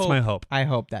 That's my hope. I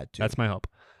hope that too. That's my hope,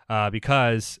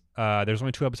 because there's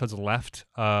only 2 episodes left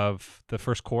of the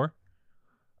first core,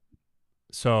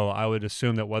 so I would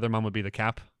assume that Weathermon would be the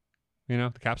cap,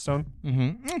 the capstone,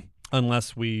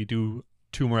 unless we do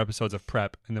 2 more episodes of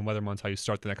prep, and then Weathermon's how you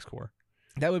start the next core.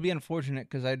 That would be unfortunate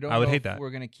because I would hate if that. we're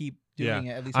going to keep doing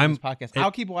it, at least on this podcast.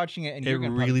 I'll keep watching it, and you're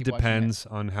going to really depends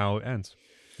on how it ends.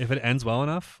 If it ends well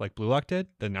enough, like Blue Lock did,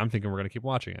 then I'm thinking we're going to keep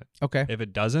watching it. Okay. If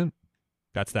it doesn't,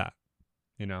 that's that.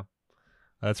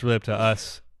 That's really up to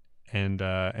us. And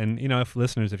if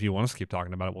listeners, if you want us to keep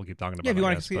talking about it, we'll keep talking about it. If you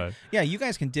want to you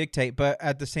guys can dictate, but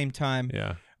at the same time,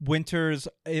 winter is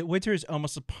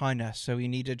almost upon us, so we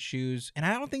need to choose. And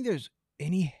I don't think there's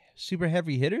any super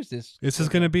heavy hitters. This is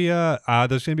going to be there's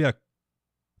going to be a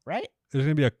right. There's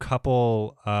going to be a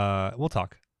couple. We'll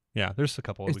talk. Yeah, there's a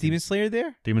couple. Is Demon Slayer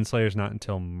there? Demon Slayer's not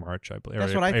until March, I believe.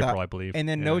 That's what I April, thought. I believe. And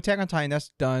then no Attack on Titan.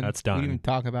 That's done. That's done. We didn't even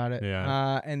talk about it.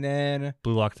 Yeah. And then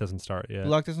Blue Lock doesn't start yet.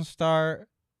 Blue Lock doesn't start.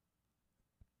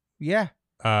 Yeah.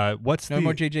 What's no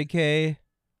more JJK?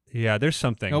 Yeah, there's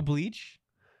something. No Bleach.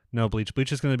 No Bleach.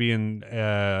 Bleach is going to be in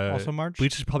also March.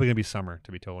 Bleach is probably going to be summer,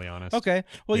 to be totally honest. Okay.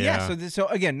 Well, yeah. So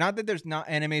again, not that there's not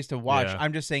animes to watch. Yeah.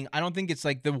 I'm just saying I don't think it's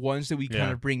like the ones that we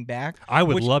kind of bring back. I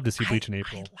would love to see Bleach in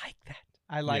April. I like that.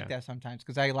 I like that sometimes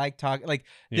because I like talk. Like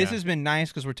this has been nice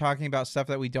because we're talking about stuff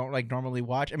that we don't like normally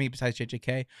watch. I mean, besides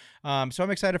JJK. So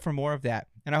I'm excited for more of that,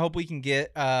 and I hope we can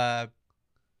get.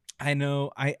 I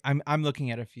know I'm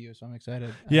looking at a few, so I'm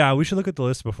excited. Yeah, we should look at the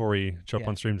list before we jump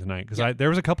on stream tonight because there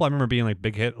was a couple I remember being like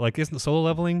big hit. Like, isn't Solo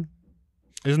Leveling?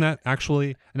 Isn't that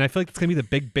actually? And I feel like it's gonna be the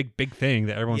big thing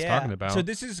that everyone's talking about. So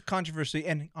this is controversy,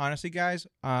 and honestly, guys,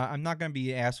 I'm not gonna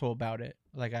be an asshole about it,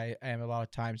 like I am a lot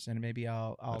of times, and maybe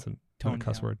I'll tone a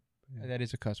cuss down. word. Yeah. That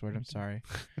is a cuss word. I'm sorry.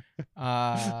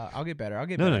 I'll get better.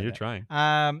 No, you're trying.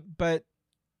 But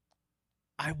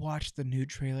I watched the new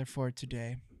trailer for it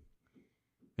today.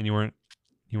 And you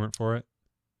weren't for it?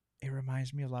 It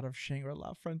reminds me a lot of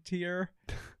Shangri-La Frontier.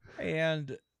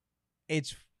 And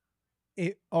it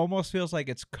almost feels like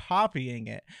it's copying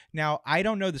it. Now, I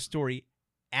don't know the story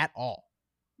at all.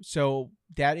 So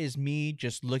that is me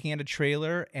just looking at a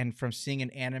trailer, and from seeing an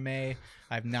anime,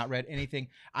 I've not read anything.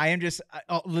 I am just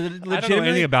legitimately. I don't know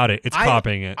anything about it. It's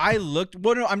copying it. I looked.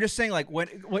 Well, no, I'm just saying, like when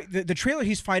the trailer,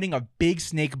 he's fighting a big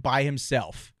snake by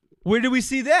himself. Where do we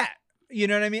see that? You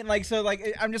know what I mean? Like, so,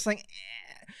 like, I'm just like,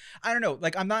 I don't know.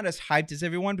 Like, I'm not as hyped as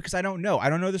everyone because I don't know. I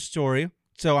don't know the story.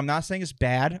 So I'm not saying it's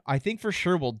bad. I think for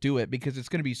sure we'll do it because it's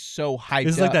going to be so hyped.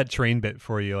 This is like that train bit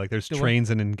for you. Like there's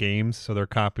trains in games, so they're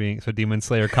copying. So Demon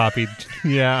Slayer copied.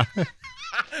 Yeah.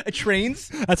 Trains?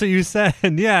 That's what you said.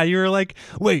 Yeah, you were like,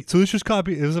 wait, so this just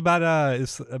copy. It was about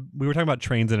we were talking about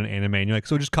trains in an anime, and you're like,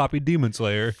 so just copy Demon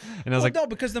Slayer. And I was like, no,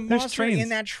 because the monster in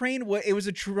that train, it was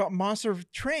a monster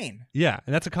train. Yeah,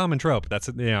 and that's a common trope. That's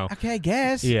Okay, I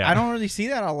guess. Yeah, I don't really see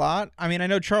that a lot. I mean, I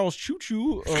know Charles Choo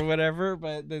Choo or whatever,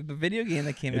 but the video game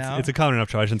that came out, it's a common enough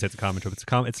trope. I shouldn't say it's a common trope.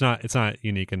 It's not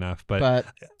unique enough. But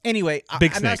anyway,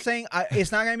 I'm not saying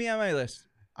it's not gonna be on my list.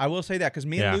 I will say that because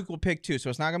me and Luke will pick 2, so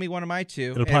it's not gonna be one of my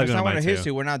 2. It'll probably if it's be not one of his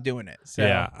 2, we're not doing it. So.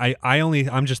 Yeah,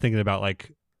 I'm just thinking about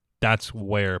like that's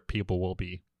where people will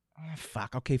be. Oh,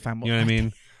 fuck. Okay, fine. You know what I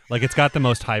mean? Like it's got the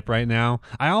most hype right now.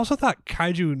 I also thought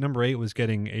Kaiju number 8 was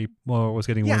getting winter.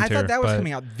 Yeah, I thought that was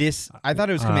coming out I thought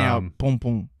it was coming out boom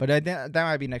boom, but that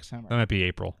might be next summer. That might be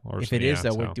April or if it is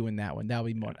though, we're doing that one. That'll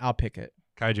be more. I'll pick it.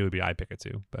 Kaiju would be I pick it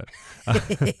too, but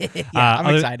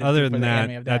I'm excited. Other than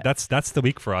that, that's the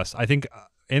week for us. I think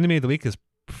anime of the week is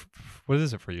what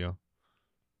is it for you?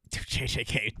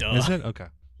 JJK, duh. Is it? Okay.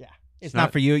 Yeah. It's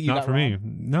not for you. Not for me.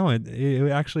 No, it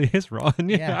actually is Ron.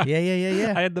 Yeah.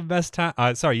 I had the best time.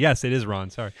 Sorry. Yes, it is Ron.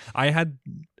 Sorry. I had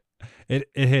it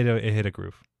hit a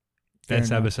groove.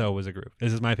 This episode was a groove.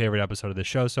 This is my favorite episode of the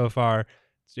show so far.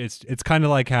 It's kind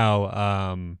of like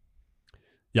how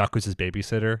Yakuza's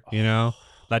Babysitter, you know?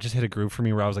 That just hit a groove for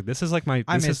me where I was like, this is like my...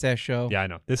 I missed that show. Yeah, I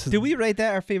know. Did we rate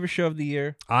that our favorite show of the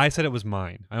year? I said it was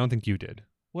mine. I don't think you did.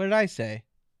 What did I say?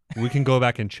 We can go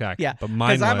back and check. Yeah, but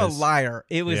mine was... Because I'm a liar.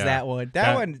 It was that one.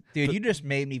 That one, dude, you just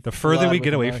made me... The further we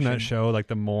get away from that show, like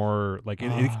the more... Like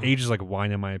it ages like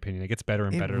wine, in my opinion. It gets better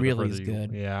and better. It really is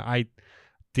good. Yeah,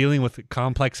 dealing with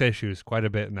complex issues quite a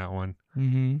bit in that one.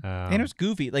 Mm-hmm. And it was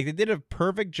goofy. Like they did a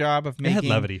perfect job of making. It had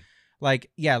levity. Like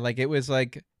it was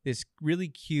like this really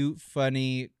cute,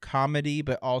 funny comedy,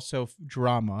 but also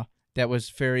drama that was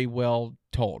very well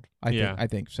told. I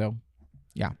think so.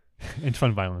 Yeah. And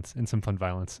some fun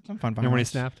violence. Remember when he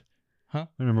snapped? Huh?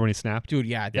 Remember when he snapped? Dude,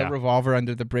 yeah. That revolver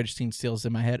under the bridge scene steals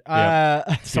in my head. Yeah,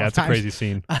 it's a crazy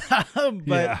scene.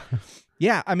 But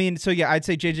yeah, I mean, so yeah, I'd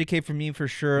say JJK for me for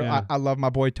sure. Yeah. I love my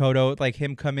boy Toto. Like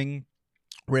him coming,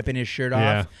 ripping his shirt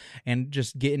off, and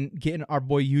just getting our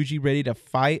boy Yuji ready to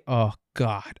fight. Oh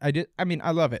God, I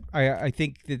love it. I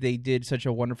think that they did such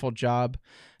a wonderful job.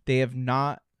 They have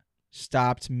not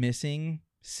stopped missing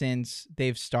since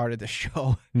they've started the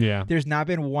show. Yeah. There's not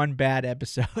been one bad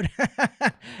episode.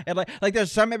 And like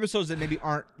there's some episodes that maybe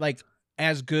aren't like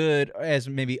as good as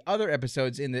maybe other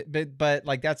episodes in the but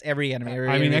like that's every anime.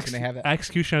 I mean,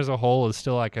 execution as a whole is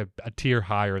still like a tier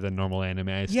higher than normal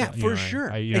anime. For sure.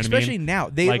 Especially now.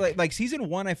 They like season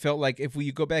 1, I felt like if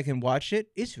we go back and watch it,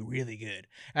 it's really good.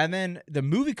 And then the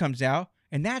movie comes out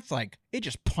and that's like it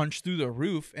just punched through the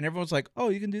roof and everyone's like, "Oh,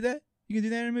 you can do that? You can do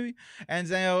that in a movie?" And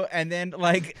then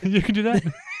like you can do that.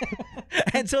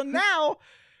 And so now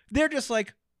they're just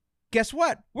like, guess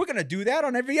what? We're gonna do that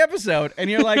on every episode. And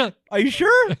you're like, are you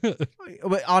sure?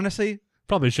 But honestly,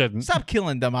 probably shouldn't. Stop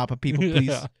killing them off of people,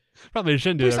 please. Probably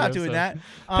shouldn't do that. Stop doing that.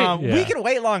 We can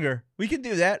wait longer. We can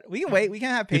do that. We can wait. We can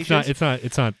have patience.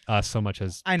 It's not us so much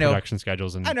as production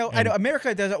schedules and I know.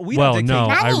 America does it. We well, don't no,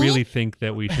 I really think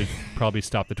that we should probably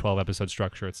stop the 12 episode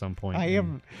structure at some point.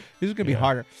 This is gonna be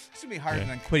harder. This is gonna be harder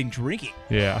than quitting drinking.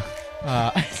 Yeah.